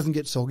 it doesn't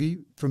get soggy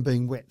from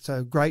being wet.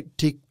 So great,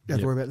 tick, don't have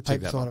to worry about the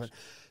paper side of it.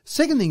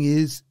 Second thing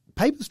is,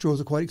 paper straws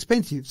are quite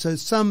expensive. So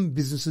some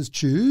businesses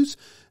choose,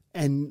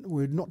 and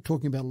we're not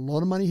talking about a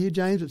lot of money here,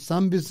 James, but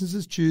some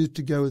businesses choose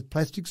to go with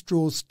plastic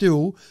straws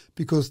still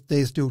because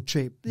they're still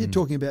cheap. You're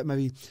talking about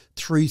maybe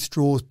 3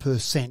 straws per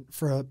cent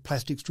for a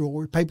plastic straw,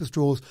 where paper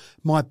straws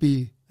might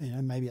be,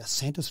 maybe a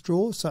cent a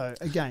straw. So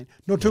again,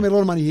 not talking about a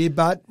lot of money here,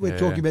 but we're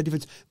talking about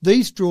difference.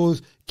 These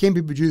straws can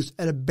be produced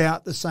at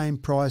about the same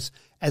price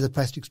as a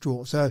plastic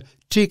straw. So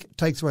tick,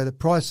 takes away the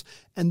price.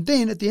 And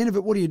then at the end of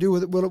it, what do you do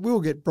with it? Well, it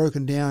will get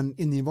broken down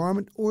in the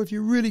environment. Or if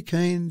you're really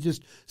keen,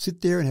 just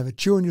sit there and have a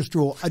chew on your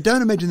straw. I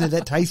don't imagine they're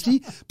that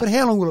tasty, but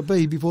how long will it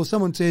be before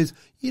someone says,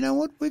 you know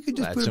what, we could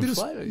just put a bit of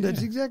flavour.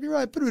 That's exactly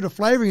right. Put a bit of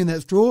flavouring in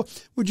that straw.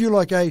 Would you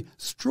like a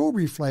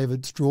strawberry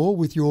flavoured straw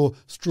with your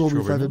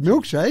strawberry flavoured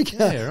milkshake?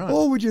 Yeah, right.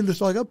 Or would you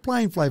just like a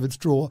plain flavoured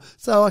straw?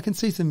 So I can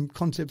see some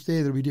concepts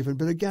there that'll be different.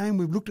 But again,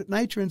 we've looked at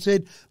nature and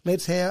said,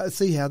 let's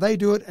see how they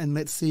do it, and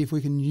let's see if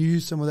we can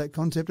use some of that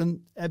concept.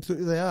 And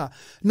absolutely they are.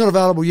 Not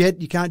available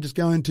yet. You can't just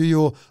go into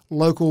your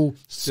local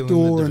Still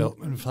store. In the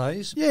development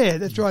phase. Yeah,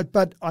 that's right.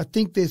 But I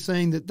think they're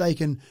seeing that they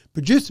can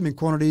produce them in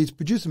quantities,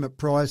 produce them at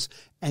price,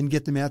 and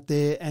get them out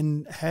there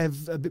and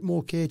have a bit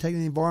more care taken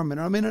in the environment.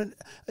 I mean,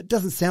 it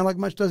doesn't sound like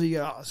much, does it? You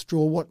go,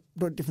 straw, what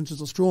difference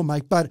does a straw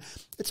make? But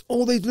it's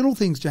all these little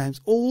things, James,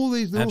 all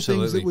these little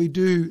things that we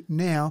do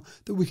now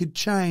that we could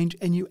change,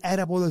 and you add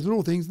up all those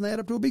little things and they add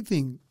up to a big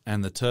thing.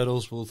 And the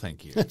turtles will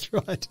thank you. That's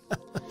right.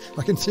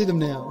 I can see them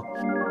now.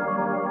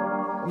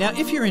 Now,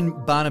 if you're in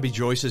Barnaby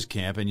Joyce's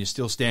camp and you're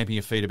still stamping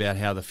your feet about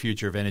how the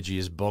future of energy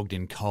is bogged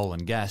in coal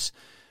and gas,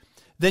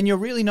 then you're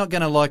really not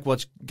going to like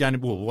what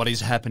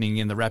is happening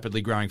in the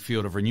rapidly growing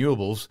field of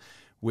renewables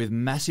with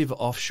massive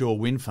offshore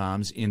wind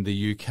farms in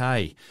the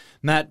UK.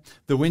 Matt,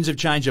 the winds of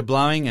change are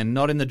blowing and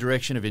not in the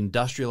direction of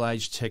industrial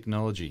age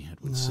technology, it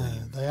would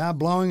seem. They are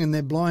blowing, and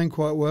they're blowing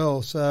quite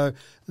well. So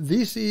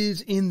this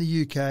is in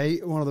the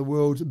UK. One of the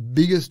world's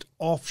biggest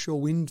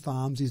offshore wind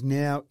farms is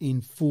now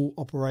in full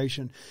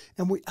operation.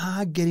 And we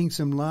are getting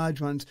some large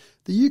ones.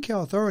 The UK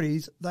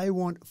authorities, they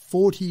want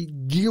 40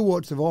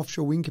 gigawatts of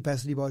offshore wind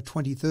capacity by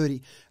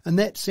 2030. And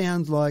that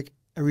sounds like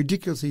a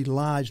ridiculously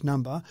large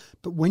number,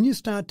 but when you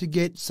start to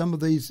get some of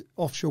these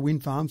offshore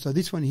wind farms, so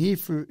this one here,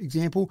 for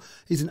example,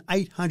 is an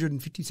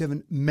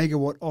 857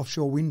 megawatt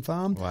offshore wind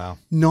farm. Wow.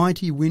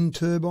 90 wind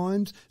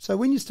turbines. So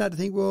when you start to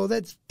think, well,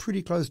 that's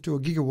pretty close to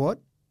a gigawatt,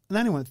 and they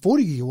only want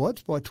 40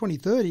 gigawatts by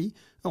 2030,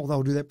 oh,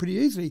 they'll do that pretty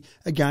easily.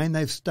 Again,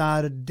 they've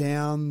started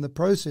down the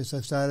process.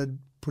 They've started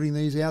putting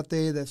these out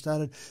there. They've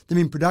started them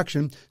in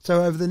production.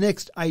 So over the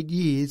next 8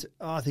 years,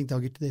 I think they'll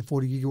get to their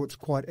 40 gigawatts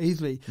quite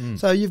easily.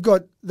 So you've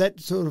got that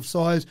sort of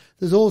size.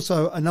 There's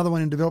also another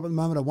one in development at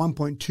the moment,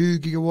 a 1.2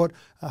 gigawatt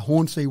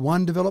Hornsea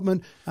 1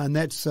 development, and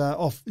that's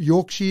off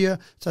Yorkshire.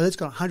 So that's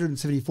got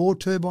 174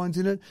 turbines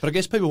in it. But I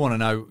guess people want to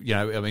know,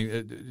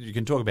 you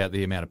can talk about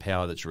the amount of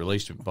power that's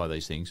released by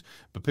these things,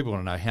 but people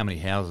want to know how many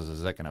houses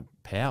is that going to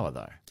power,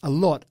 though? A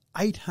lot.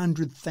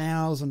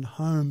 800,000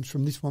 homes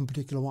from this one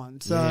particular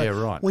one. So yeah,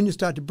 right. When you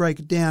start to break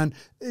it down,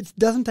 it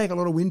doesn't take a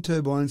lot of wind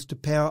turbines to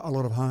power a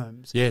lot of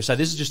homes. Yeah, so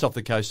this is just off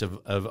the coast of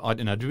I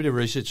did a bit of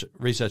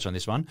research on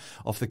this one,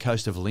 off the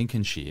coast of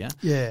Lincolnshire.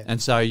 Yeah.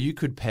 And so you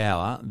could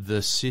power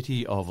the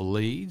city of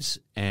Leeds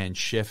and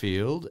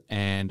Sheffield,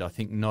 and I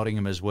think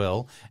Nottingham as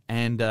well.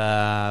 And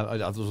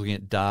I was looking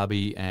at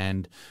Derby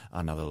and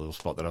another little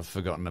spot that I've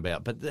forgotten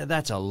about. But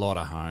that's a lot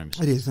of homes.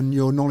 It is, and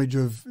your knowledge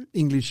of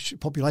English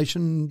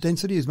population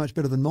density is much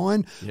better than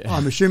mine. Yeah.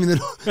 I'm assuming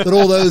that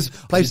all those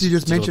places you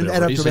just mentioned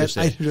add up to about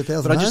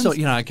 800,000 But I just homes.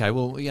 thought, okay,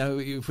 well,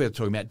 if we're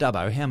talking about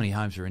Dubbo, how many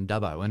homes are in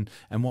Dubbo,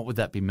 and what would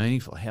that be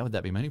meaningful? How would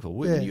that be meaningful?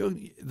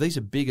 These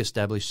are big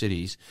established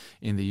cities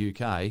in the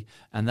UK,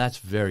 and that's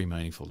very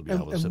meaningful to be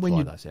able to supply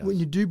those houses. When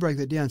you do break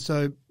that down,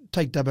 so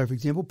take Dubbo, for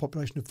example,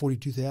 population of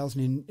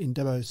 42,000 in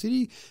Dubbo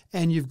City,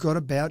 and you've got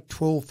about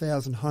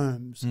 12,000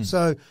 homes.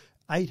 So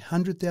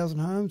 800,000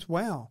 homes,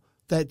 wow.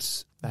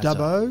 That's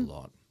Dubbo a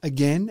lot.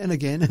 Again and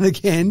again and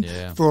again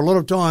for a lot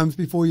of times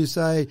before you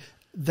say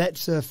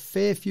that's a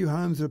fair few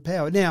homes that are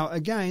powered. Now,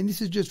 again,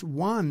 this is just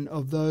one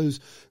of those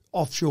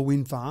offshore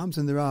wind farms,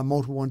 and there are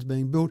multiple ones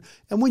being built.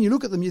 And when you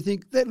look at them, you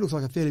think that looks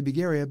like a fairly big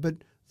area, but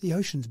the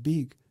ocean's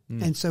big.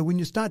 And so when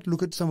you start to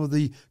look at some of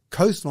the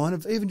coastline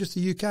of even just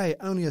the UK,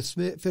 only a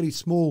fairly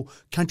small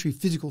country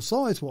physical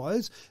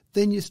size-wise,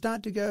 then you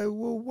start to go,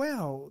 well,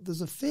 wow,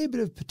 there's a fair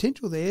bit of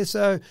potential there.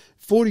 So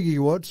 40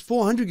 gigawatts,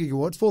 400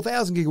 gigawatts,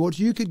 4,000 gigawatts,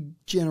 you could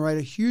generate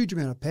a huge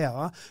amount of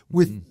power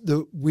with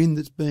the wind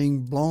that's being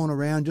blown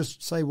around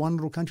just, say, one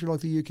little country like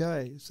the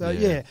UK. So,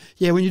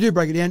 yeah, when you do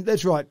break it down,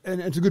 that's right. And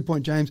it's a good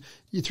point, James.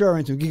 You throw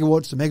around some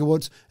gigawatts, some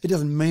megawatts, it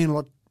doesn't mean a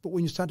lot. But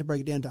when you start to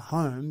break it down to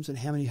homes and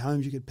how many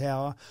homes you could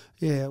power,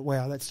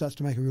 wow, that starts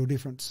to make a real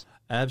difference.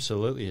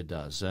 Absolutely it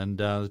does. And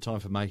the time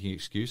for making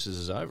excuses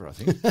is over, I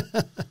think.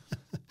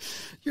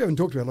 You haven't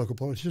talked about local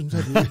politicians,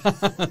 have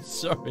you?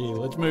 Sorry,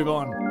 let's move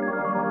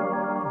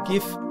on.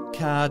 Gift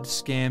card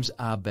scams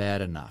are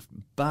bad enough.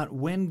 But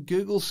when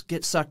Google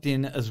gets sucked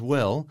in as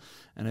well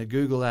and a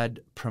Google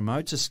ad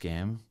promotes a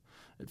scam,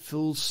 it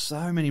fools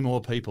so many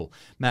more people.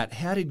 Matt,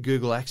 how did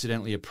Google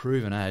accidentally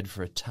approve an ad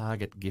for a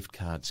Target gift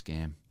card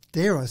scam?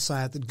 Dare I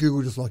say it, that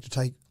Google just like to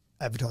take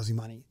advertising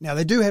money. Now,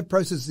 they do have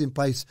processes in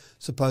place,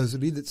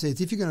 supposedly, that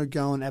says if you're going to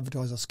go and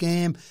advertise a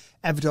scam,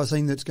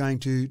 advertising that's going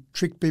to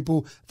trick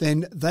people,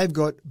 then they've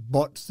got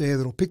bots there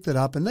that'll pick that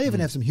up, and they even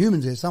have some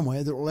humans there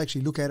somewhere that will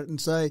actually look at it and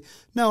say,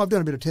 no, I've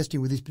done a bit of testing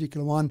with this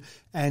particular one,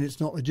 and it's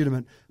not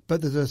legitimate.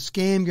 But there's a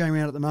scam going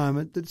around at the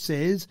moment that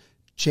says,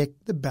 check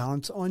the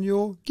balance on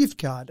your gift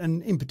card.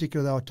 And in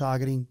particular, they were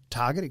targeting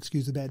Target,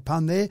 excuse the bad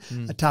pun there,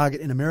 a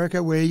Target in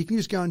America where you can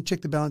just go and check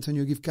the balance on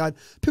your gift card.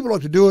 People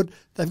like to do it.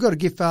 They've got a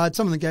gift card.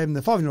 Some of them gave them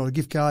the $500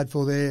 gift card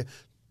for their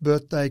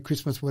birthday,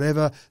 Christmas,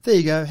 whatever. There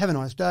you go. Have a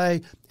nice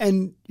day.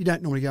 And you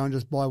don't normally go and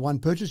just buy one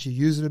purchase. You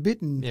use it a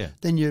bit, and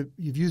then you've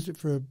used it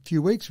for a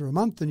few weeks or a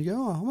month, and you go,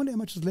 oh, I wonder how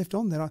much is left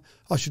on there.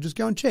 I should just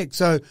go and check.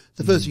 So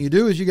the first thing you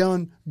do is you go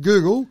and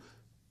Google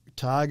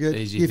Target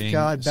easy gift thing.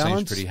 card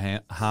balance. Seems pretty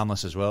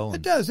harmless as well.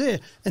 It does, yeah.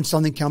 And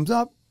something comes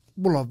up.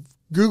 Well,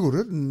 I've Googled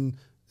it and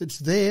it's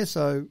there,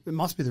 so it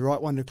must be the right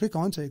one to click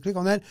on. So you click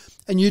on that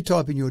and you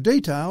type in your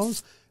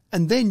details,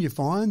 and then you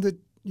find that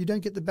you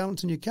don't get the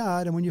balance on your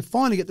card. And when you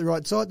finally get the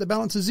right site, the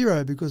balance is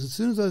zero, because as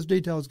soon as those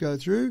details go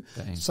through,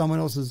 someone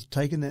else has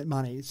taken that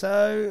money.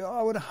 So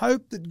I would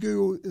hope that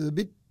Google is a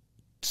bit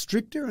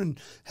stricter and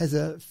has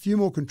a few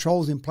more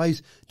controls in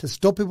place to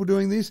stop people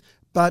doing this.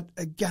 But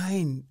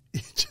again,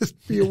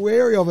 just be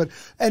wary of it.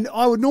 And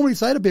I would normally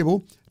say to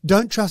people,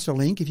 don't trust a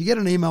link. If you get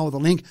an email with a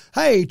link,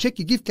 hey, check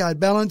your gift card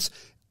balance,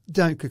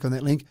 don't click on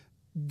that link.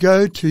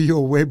 Go to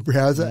your web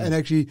browser and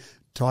actually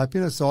type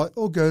in a site,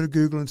 or go to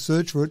Google and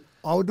search for it.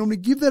 I would normally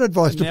give that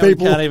advice to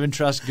people. You can't even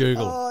trust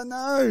Google. Oh,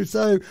 no.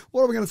 So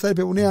what are we going to say to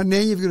people now? Now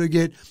you've got to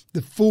get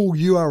the full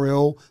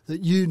URL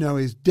that you know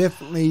is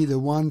definitely the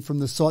one from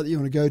the site that you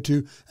want to go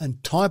to,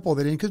 and type all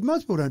that in, because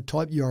most people don't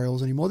type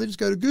URLs anymore. They just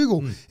go to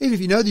Google. Even if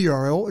you know the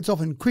URL, it's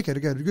often quicker to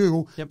go to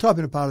Google, type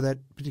in a part of that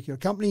particular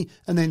company,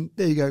 and then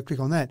there you go,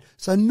 click on that.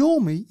 So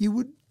normally you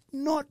would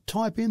not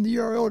type in the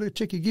URL to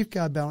check your gift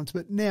card balance,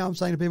 but now I'm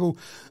saying to people,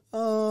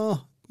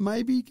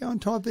 maybe go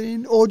and type that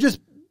in, or just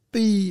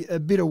be a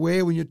bit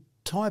aware when you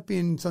type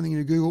in something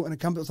into Google and it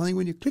comes up with something.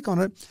 When you click on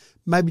it,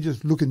 maybe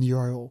just look in the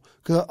URL,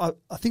 because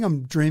I think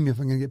I'm dreaming if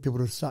I'm going to get people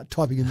to start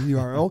typing in the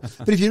URL.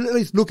 But if you at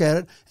least look at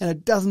it and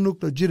it doesn't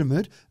look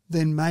legitimate,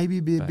 then maybe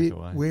be a bit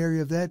wary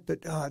of that. But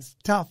it's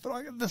tough.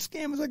 But the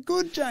scammers are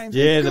good, James.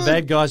 Yeah, the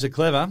bad guys are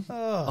clever.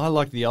 I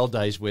like the old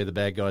days where the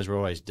bad guys were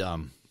always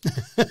dumb.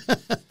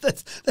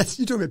 That's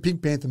you're talking about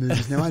Pink Panther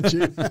movies now, aren't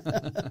you?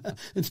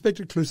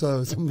 Inspector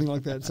Clouseau or something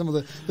like that. Some of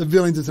the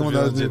villains in some of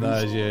those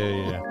movies.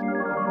 Yeah.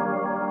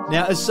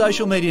 Now, as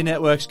social media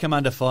networks come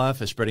under fire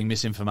for spreading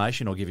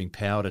misinformation or giving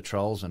power to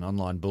trolls and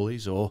online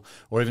bullies, or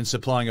even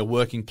supplying a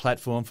working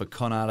platform for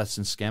con artists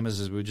and scammers,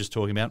 as we were just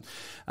talking about,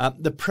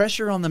 the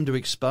pressure on them to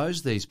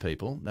expose these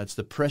people, that's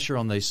the pressure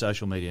on these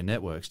social media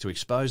networks to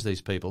expose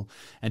these people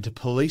and to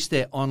police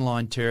their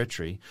online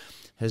territory,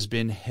 has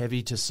been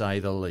heavy to say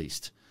the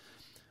least.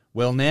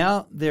 Well,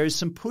 now there is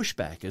some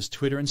pushback as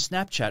Twitter and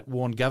Snapchat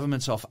warn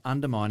governments off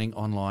undermining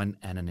online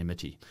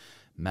anonymity.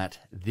 Matt,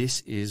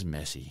 this is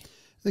messy.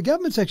 The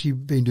government's actually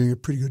been doing a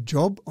pretty good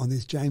job on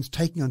this, James,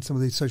 taking on some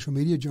of these social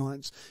media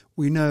giants.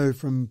 We know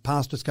from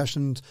past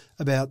discussions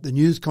about the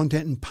news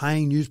content and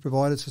paying news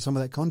providers for some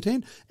of that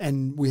content,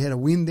 and we had a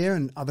win there,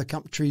 and other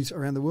countries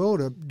around the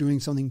world are doing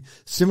something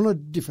similar,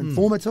 different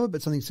formats of it,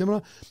 but something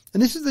similar.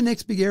 And this is the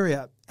next big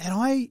area, and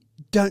I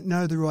don't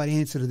know the right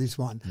answer to this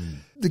one.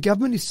 The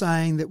government is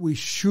saying that we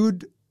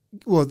should...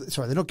 Well,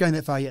 sorry, they're not going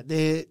that far yet.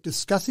 They're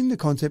discussing the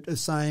concept of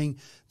saying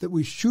that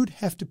we should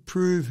have to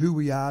prove who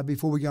we are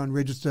before we go and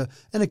register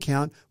an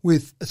account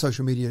with a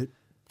social media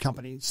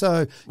company.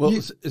 So,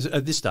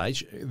 at this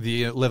stage,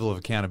 the level of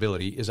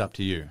accountability is up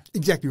to you.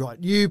 Exactly right.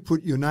 You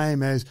put your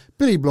name as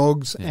Billy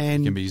Blogs,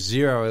 and you can be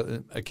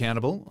zero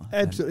accountable.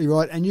 Absolutely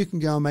right. And you can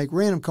go and make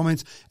random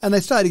comments, and they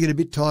start to get a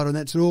bit tired on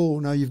that. So,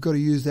 no, you've got to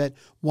use that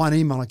one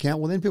email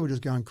account. Well, then people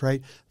just go and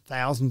create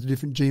thousands of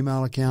different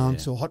Gmail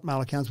accounts or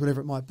Hotmail accounts, whatever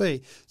it might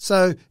be.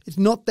 So it's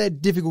not that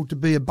difficult to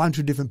be a bunch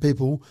of different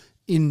people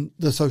in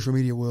the social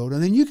media world.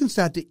 And then you can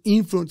start to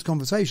influence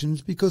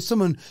conversations because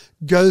someone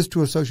goes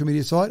to a social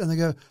media site and they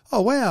go,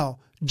 oh, wow,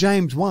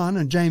 James 1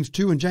 and James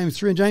 2 and James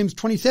 3 and James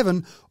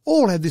 27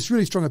 all have this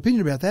really strong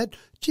opinion about that.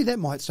 Gee, that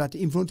might start to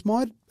influence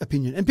my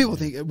opinion. And people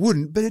think it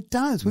wouldn't, but it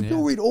does. When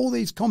people read all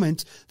these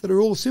comments that are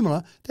all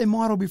similar, they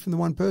might all be from the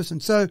one person.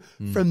 So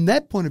from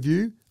that point of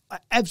view, I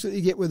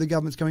absolutely get where the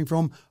government's coming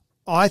from.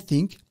 I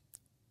think,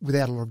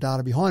 without a lot of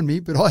data behind me,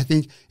 but I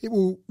think it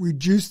will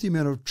reduce the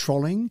amount of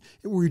trolling.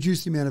 It will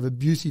reduce the amount of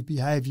abusive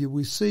behaviour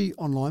we see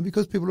online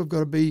because people have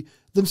got to be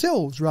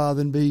themselves rather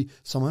than be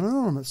someone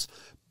anonymous.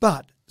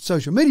 But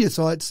social media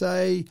sites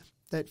say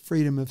that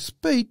freedom of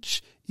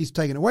speech is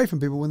taken away from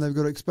people when they've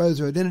got to expose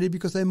their identity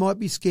because they might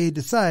be scared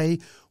to say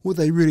what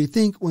they really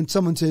think when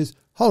someone says,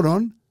 hold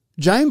on,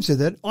 James said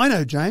that. I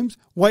know James.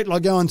 Wait till I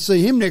go and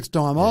see him next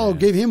time. I'll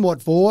give him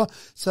what for.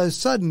 So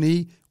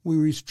suddenly we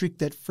restrict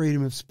that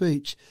freedom of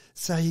speech.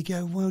 So you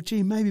go, well,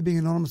 gee, maybe being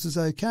anonymous is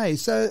okay.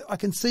 So I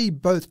can see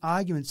both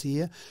arguments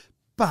here.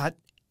 But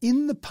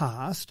in the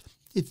past,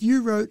 if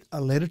you wrote a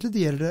letter to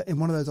the editor in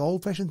one of those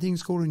old-fashioned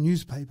things called a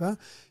newspaper,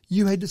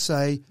 you had to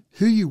say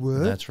who you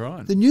were. That's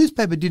right. The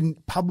newspaper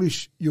didn't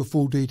publish your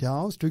full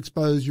details to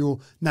expose your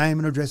name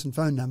and address and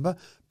phone number,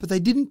 but they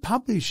didn't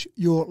publish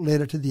your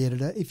letter to the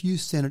editor if you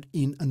sent it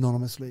in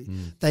anonymously.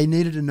 They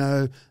needed to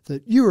know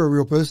that you were a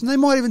real person. They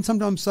might even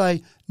sometimes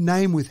say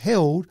name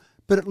withheld,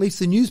 but at least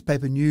the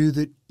newspaper knew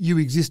that you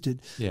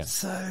existed. Yeah.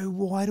 So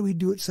why do we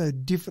do it so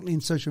differently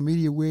in social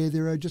media where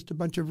there are just a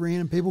bunch of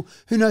random people?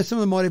 Who knows, some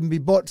of them might even be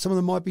bots, some of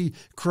them might be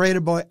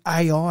created by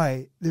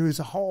AI. There is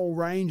a whole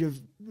range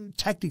of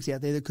tactics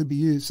out there that could be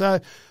used. So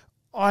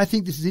I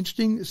think this is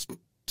interesting.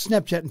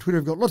 Snapchat and Twitter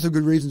have got lots of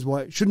good reasons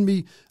why it shouldn't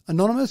be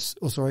anonymous,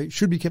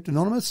 should be kept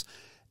anonymous.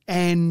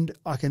 And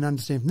I can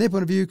understand from their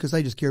point of view because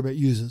they just care about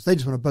users. They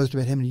just want to boast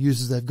about how many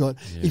users they've got.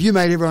 Yeah. If you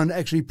made everyone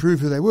actually prove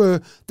who they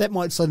were, that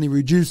might suddenly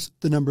reduce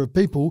the number of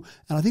people.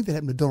 And I think that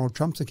happened to Donald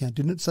Trump's account,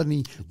 didn't it?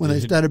 Suddenly, when they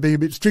started being a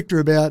bit stricter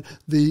about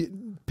the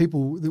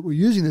people that were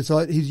using the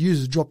site, his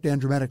users dropped down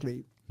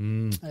dramatically.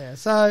 Yeah,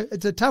 so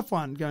it's a tough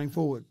one going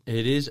forward.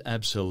 It is,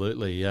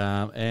 absolutely.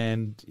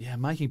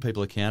 Making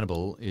people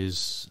accountable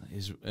is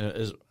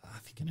I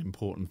think, an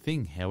important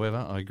thing.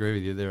 However, I agree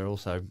with you. There are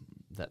also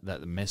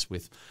that mess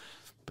with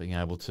being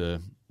able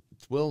to,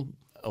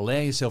 allow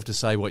yourself to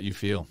say what you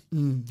feel.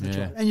 That's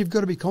right. And you've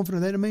got to be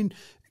confident of that. I mean,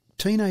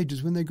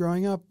 teenagers, when they're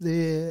growing up,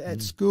 they're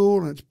at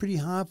school and it's pretty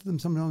hard for them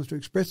sometimes to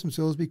express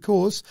themselves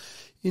because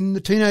in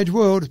the teenage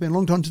world, it's been a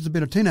long time since I've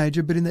been a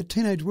teenager, but in that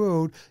teenage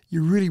world,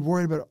 you're really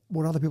worried about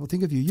what other people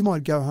think of you. You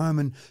might go home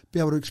and be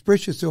able to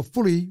express yourself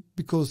fully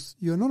because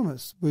you're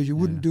anonymous, whereas you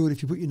wouldn't do it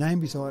if you put your name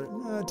beside it.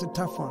 No, it's a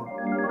tough one.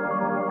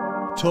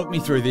 Talk me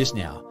through this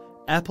now.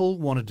 Apple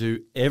want to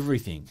do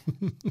everything.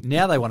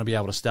 Now they want to be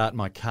able to start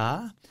my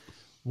car.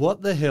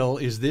 What the hell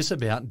is this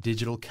about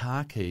digital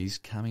car keys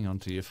coming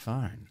onto your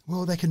phone?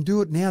 Well, they can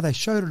do it now. They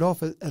showed it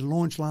off at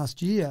launch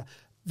last year.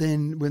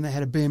 Then when they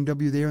had a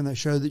BMW there and they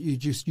showed that you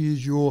just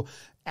use your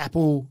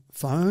Apple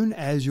phone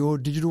as your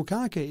digital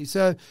car key.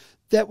 So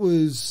that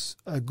was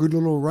a good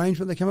little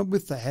arrangement they came up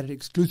with. They had it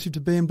exclusive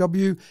to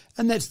BMW,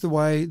 and that's the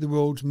way the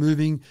world's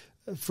moving.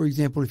 For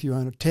example, if you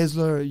own a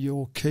Tesla,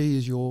 your key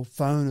is your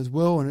phone as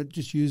well, and it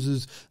just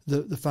uses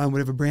the phone,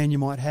 whatever brand you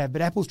might have.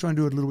 But Apple's trying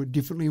to do it a little bit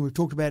differently. We've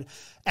talked about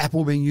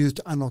Apple being used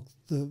to unlock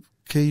the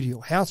key to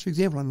your house, for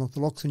example, unlock the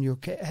locks in your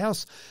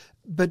house.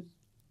 But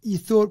you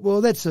thought,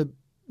 well, that's a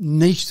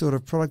niche sort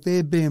of product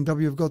there.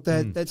 BMW have got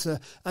that. That's a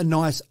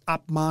nice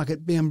upmarket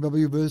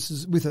BMW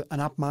with an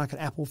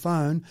upmarket Apple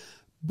phone.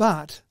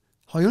 But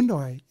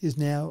Hyundai is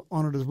now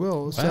on it as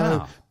well. Wow.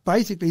 So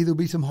basically there'll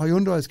be some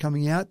Hyundais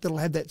coming out that'll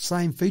have that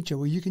same feature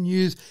where you can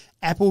use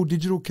Apple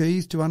digital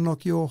keys to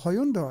unlock your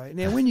Hyundai.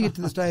 Now, when you get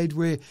to the stage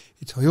where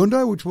it's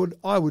Hyundai, which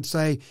I would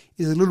say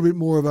is a little bit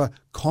more of a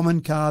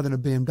common car than a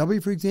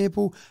BMW, for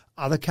example,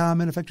 other car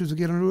manufacturers will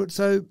get onto it.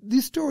 So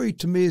this story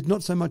to me is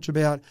not so much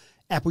about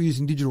Apple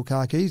using digital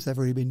car keys. They've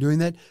already been doing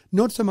that.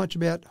 Not so much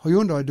about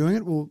Hyundai doing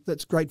it. Well,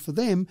 that's great for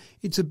them.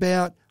 It's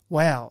about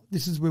wow,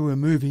 this is where we're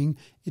moving.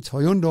 It's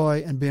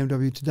Hyundai and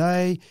BMW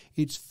today.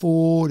 It's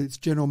Ford. It's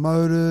General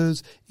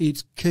Motors.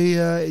 It's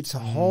Kia. It's a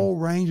whole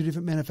range of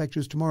different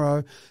manufacturers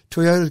tomorrow.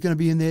 Toyota's going to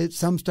be in there at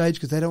some stage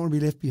because they don't want to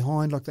be left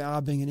behind like they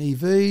are being an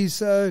EV.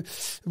 So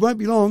it won't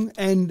be long,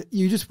 and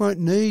you just won't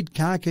need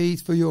car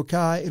keys for your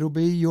car. It'll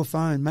be your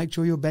phone. Make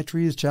sure your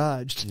battery is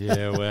charged.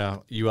 Yeah,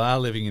 well, you are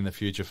living in the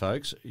future,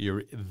 folks.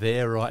 You're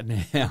there right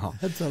now.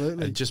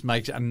 Absolutely. It just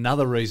makes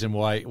another reason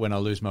why when I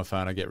lose my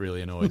phone I get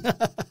really annoyed.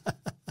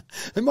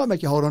 It might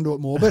make you hold on to it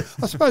more. But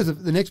I suppose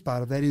the next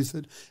part of that is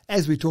that,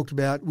 as we talked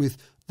about with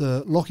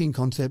the locking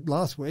concept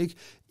last week,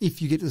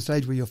 if you get to the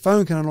stage where your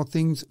phone can unlock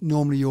things,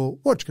 normally your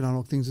watch can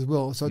unlock things as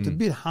well. So it's a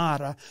bit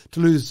harder to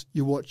lose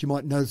your watch. You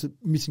might notice it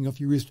missing off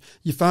your wrist.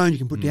 Your phone you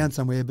can put down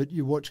somewhere, but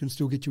your watch can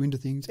still get you into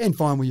things and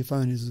find where your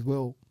phone is as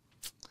well.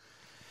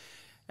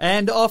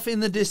 And off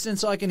in the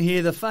distance, I can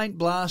hear the faint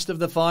blast of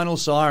the final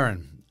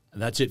siren.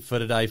 That's it for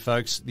today,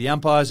 folks. The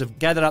umpires have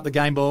gathered up the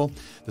game ball.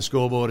 The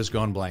scoreboard has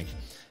gone blank.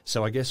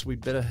 So I guess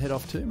we'd better head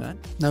off too, mate.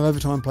 No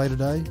overtime play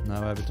today?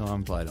 No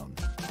overtime played on.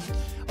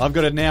 I've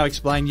got to now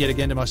explain yet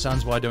again to my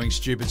sons why doing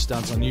stupid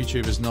stunts on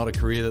YouTube is not a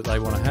career that they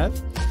want to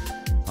have.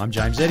 I'm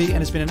James Eddy,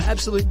 and it's been an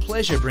absolute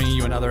pleasure bringing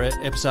you another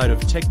episode of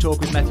Tech Talk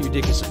with Matthew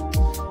Dickerson.